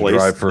you had to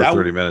drive for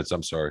 30 minutes.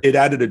 I'm sorry. It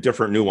added a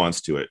different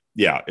nuance to it.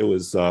 Yeah, it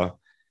was.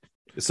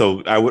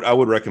 So I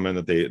would recommend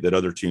that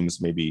other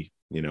teams maybe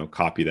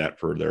copy that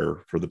for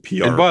the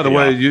PR. And by the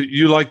way,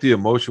 you like the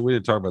emotion. We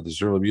didn't talk about this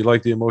earlier. But you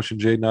like the emotion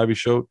Jaden Ivey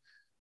showed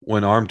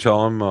when Arm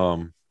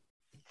Tellem,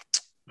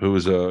 who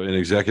was an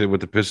executive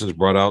with the Pistons,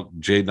 brought out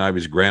Jaden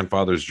Ivey's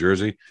grandfather's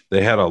jersey.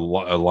 They had a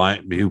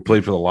lion who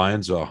played for the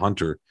Lions.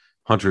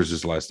 Hunter's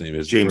his last name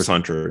is James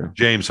Hunter.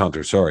 James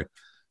Hunter, sorry,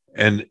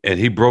 and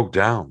he broke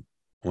down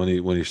when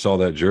he saw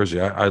that jersey.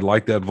 I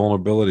like that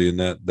vulnerability and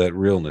that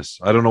realness.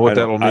 I don't know what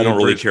that'll mean. I don't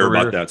really care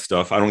about that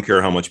stuff. I don't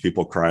care how much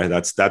people cry.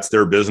 That's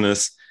their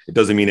business. It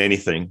doesn't mean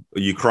anything.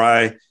 You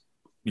cry,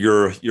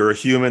 you're a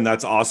human.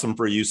 That's awesome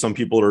for you. Some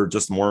people are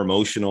just more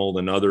emotional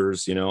than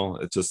others.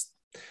 It's just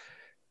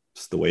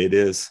the way it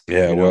is.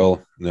 Yeah.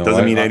 Well, no, it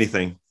doesn't mean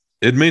anything.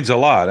 It means a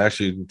lot,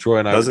 actually. Troy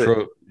and does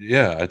I.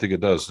 Yeah, I think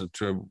it does.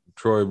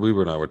 Troy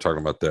Weaver and I were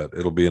talking about that.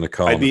 It'll be in a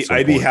column.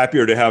 I'd be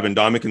happier to have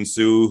Ndamukong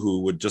Suh,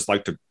 who would just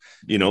like to,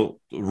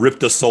 rip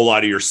the soul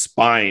out of your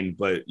spine.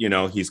 But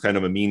he's kind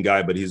of a mean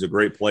guy, but he's a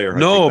great player.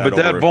 No, but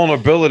that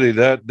vulnerability,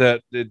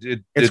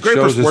 it's great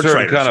shows for sports a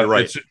certain writers, kind of.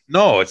 right.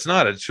 No, it's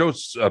not. It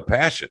shows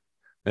passion.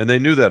 And they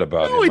knew that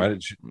about him,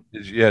 right?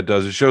 It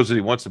does. It shows that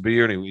he wants to be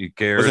here and he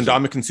cares. Wasn't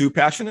Ndamukong Suh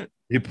passionate?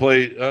 He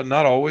played,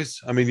 not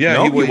always. I mean, yeah,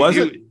 no, he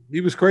wasn't.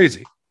 He was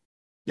crazy.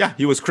 Yeah,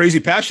 he was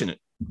crazy passionate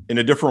in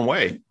a different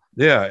way.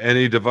 Yeah, and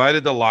he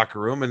divided the locker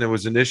room, and there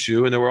was an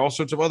issue, and there were all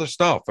sorts of other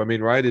stuff. I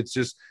mean, right? It's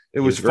just it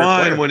was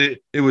fine when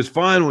it was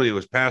fine when he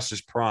was past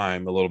his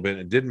prime a little bit.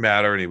 It didn't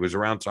matter, and he was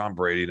around Tom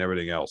Brady and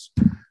everything else.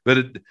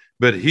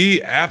 But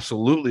he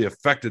absolutely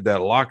affected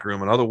that locker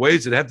room in other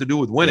ways that have to do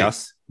with winning.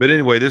 Yes. But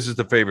anyway, this is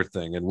the favorite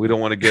thing, and we don't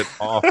want to get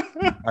off.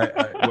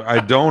 I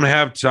don't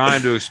have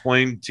time to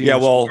explain team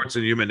sports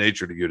and human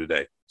nature to you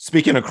today.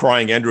 Speaking of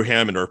crying, Andrew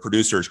Hammond, our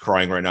producer, is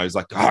crying right now. He's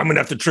like, I'm going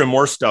to have to trim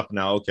more stuff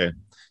now. Okay.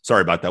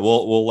 Sorry about that.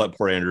 We'll let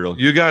poor Andrew.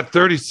 You got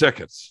 30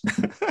 seconds.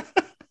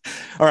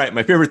 All right.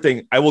 My favorite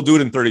thing, I will do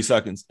it in 30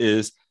 seconds,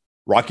 is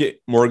Rocket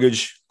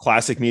Mortgage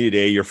Classic Media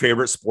Day, your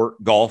favorite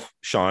sport, golf,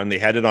 Sean. They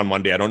had it on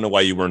Monday. I don't know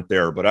why you weren't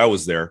there, but I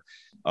was there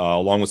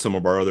along with some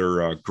of our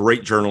other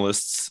great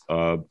journalists.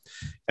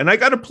 And I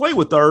got to play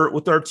with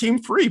our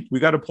team Freep. We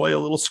got to play a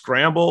little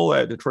scramble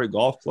at Detroit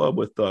Golf Club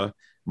with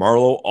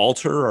Marlo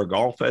Alter, our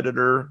golf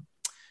editor,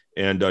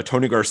 and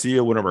Tony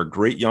Garcia, one of our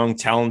great young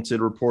talented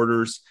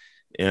reporters,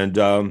 and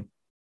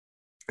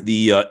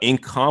the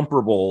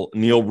incomparable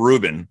Neil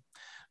Rubin.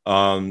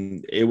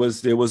 It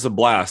was a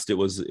blast. It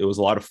was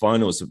a lot of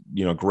fun. It was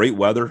great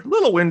weather, a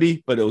little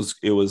windy, but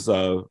it was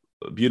a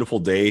beautiful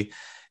day.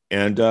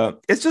 And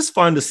it's just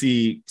fun to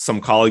see some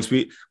colleagues.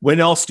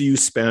 When else do you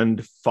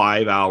spend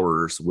 5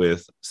 hours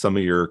with some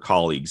of your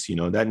colleagues?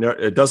 That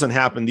it doesn't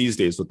happen these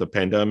days with the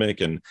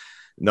pandemic and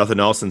nothing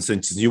else. And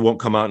since you won't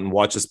come out and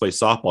watch us play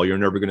softball, you're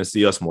never going to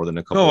see us more than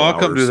a couple of hours. No, I'll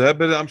come do that.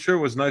 But I'm sure it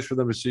was nice for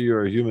them to see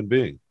you're a human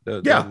being.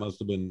 That must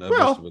have been.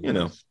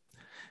 Nice.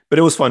 But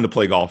it was fun to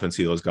play golf and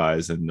see those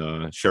guys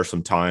and share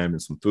some time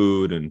and some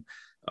food. And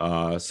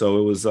so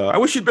it was, I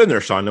wish you'd been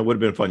there, Sean. That would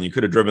have been fun. You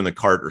could have driven the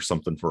cart or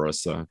something for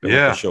us.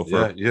 Yeah.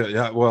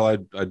 Well,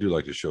 I do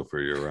like to chauffeur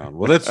you around.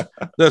 Well,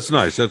 that's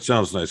nice. That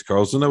sounds nice,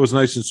 Carlson. That was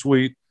nice and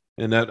sweet.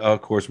 And that,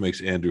 of course,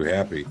 makes Andrew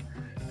happy.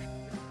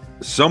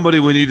 Somebody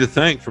we need to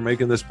thank for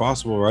making this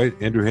possible, right?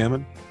 Andrew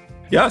Hammond?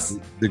 Yes.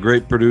 The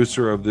great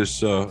producer of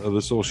this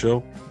little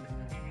show.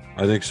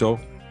 I think so.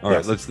 All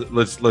right,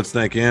 let's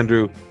thank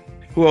Andrew.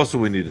 Who else do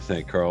we need to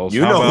thank, Carl?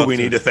 You know who we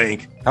need to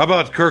thank. How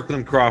about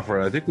Kirkland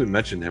Crawford? I think we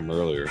mentioned him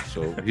earlier,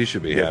 so he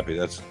should be happy.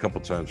 That's a couple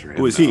times for him.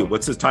 Who is he?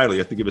 What's his title? You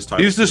have to give his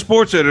title. He's the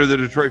sports editor of the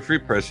Detroit Free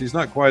Press. He's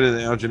not quite in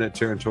the Alginet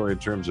territory in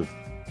terms of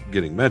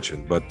getting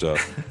mentioned, but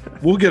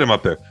we'll get him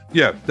up there.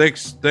 Yeah,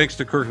 thanks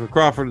to Kirkland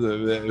Crawford,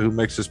 who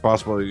makes this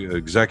possible,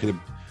 executive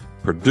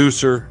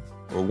producer,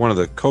 or one of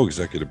the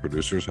co-executive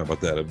producers, how about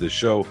that, of this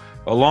show,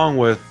 along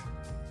with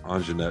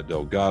Anjanette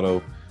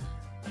Delgado.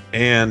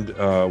 And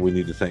we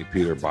need to thank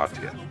Peter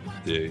Bhatia,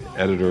 the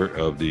editor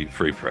of the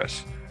Free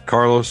Press.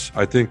 Carlos,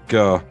 I think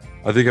I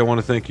want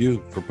to thank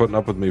you for putting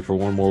up with me for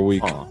one more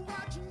week.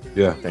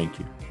 Yeah, thank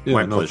you. Yeah,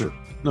 My pleasure.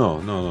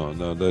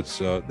 No. That's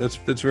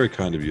very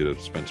kind of you to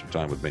spend some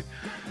time with me.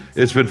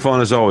 It's been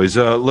fun as always.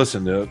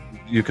 Listen,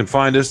 you can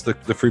find us, the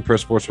Free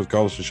Press Sports with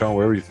Carlos and Sean,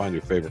 wherever you find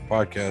your favorite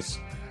podcasts.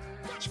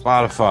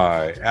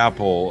 Spotify,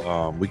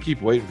 Apple. We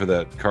keep waiting for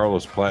that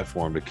Carlos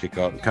platform to kick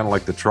out, kind of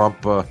like the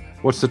Trump.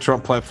 What's the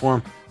Trump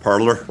platform?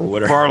 Parler or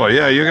whatever. Parler,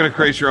 yeah. You're going to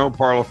create your own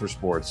Parler for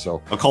sports.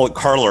 So I'll call it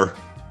Carler.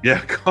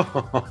 Yeah,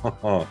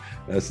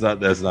 that's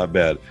not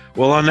bad.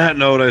 Well, on that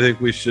note, I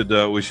think we should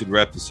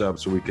wrap this up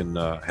so we can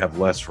have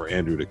less for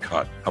Andrew to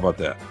cut. How about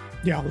that?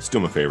 Yeah, let's do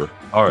him a favor.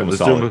 All right,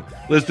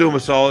 let's do him a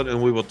solid, and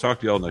we will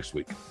talk to y'all next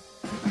week.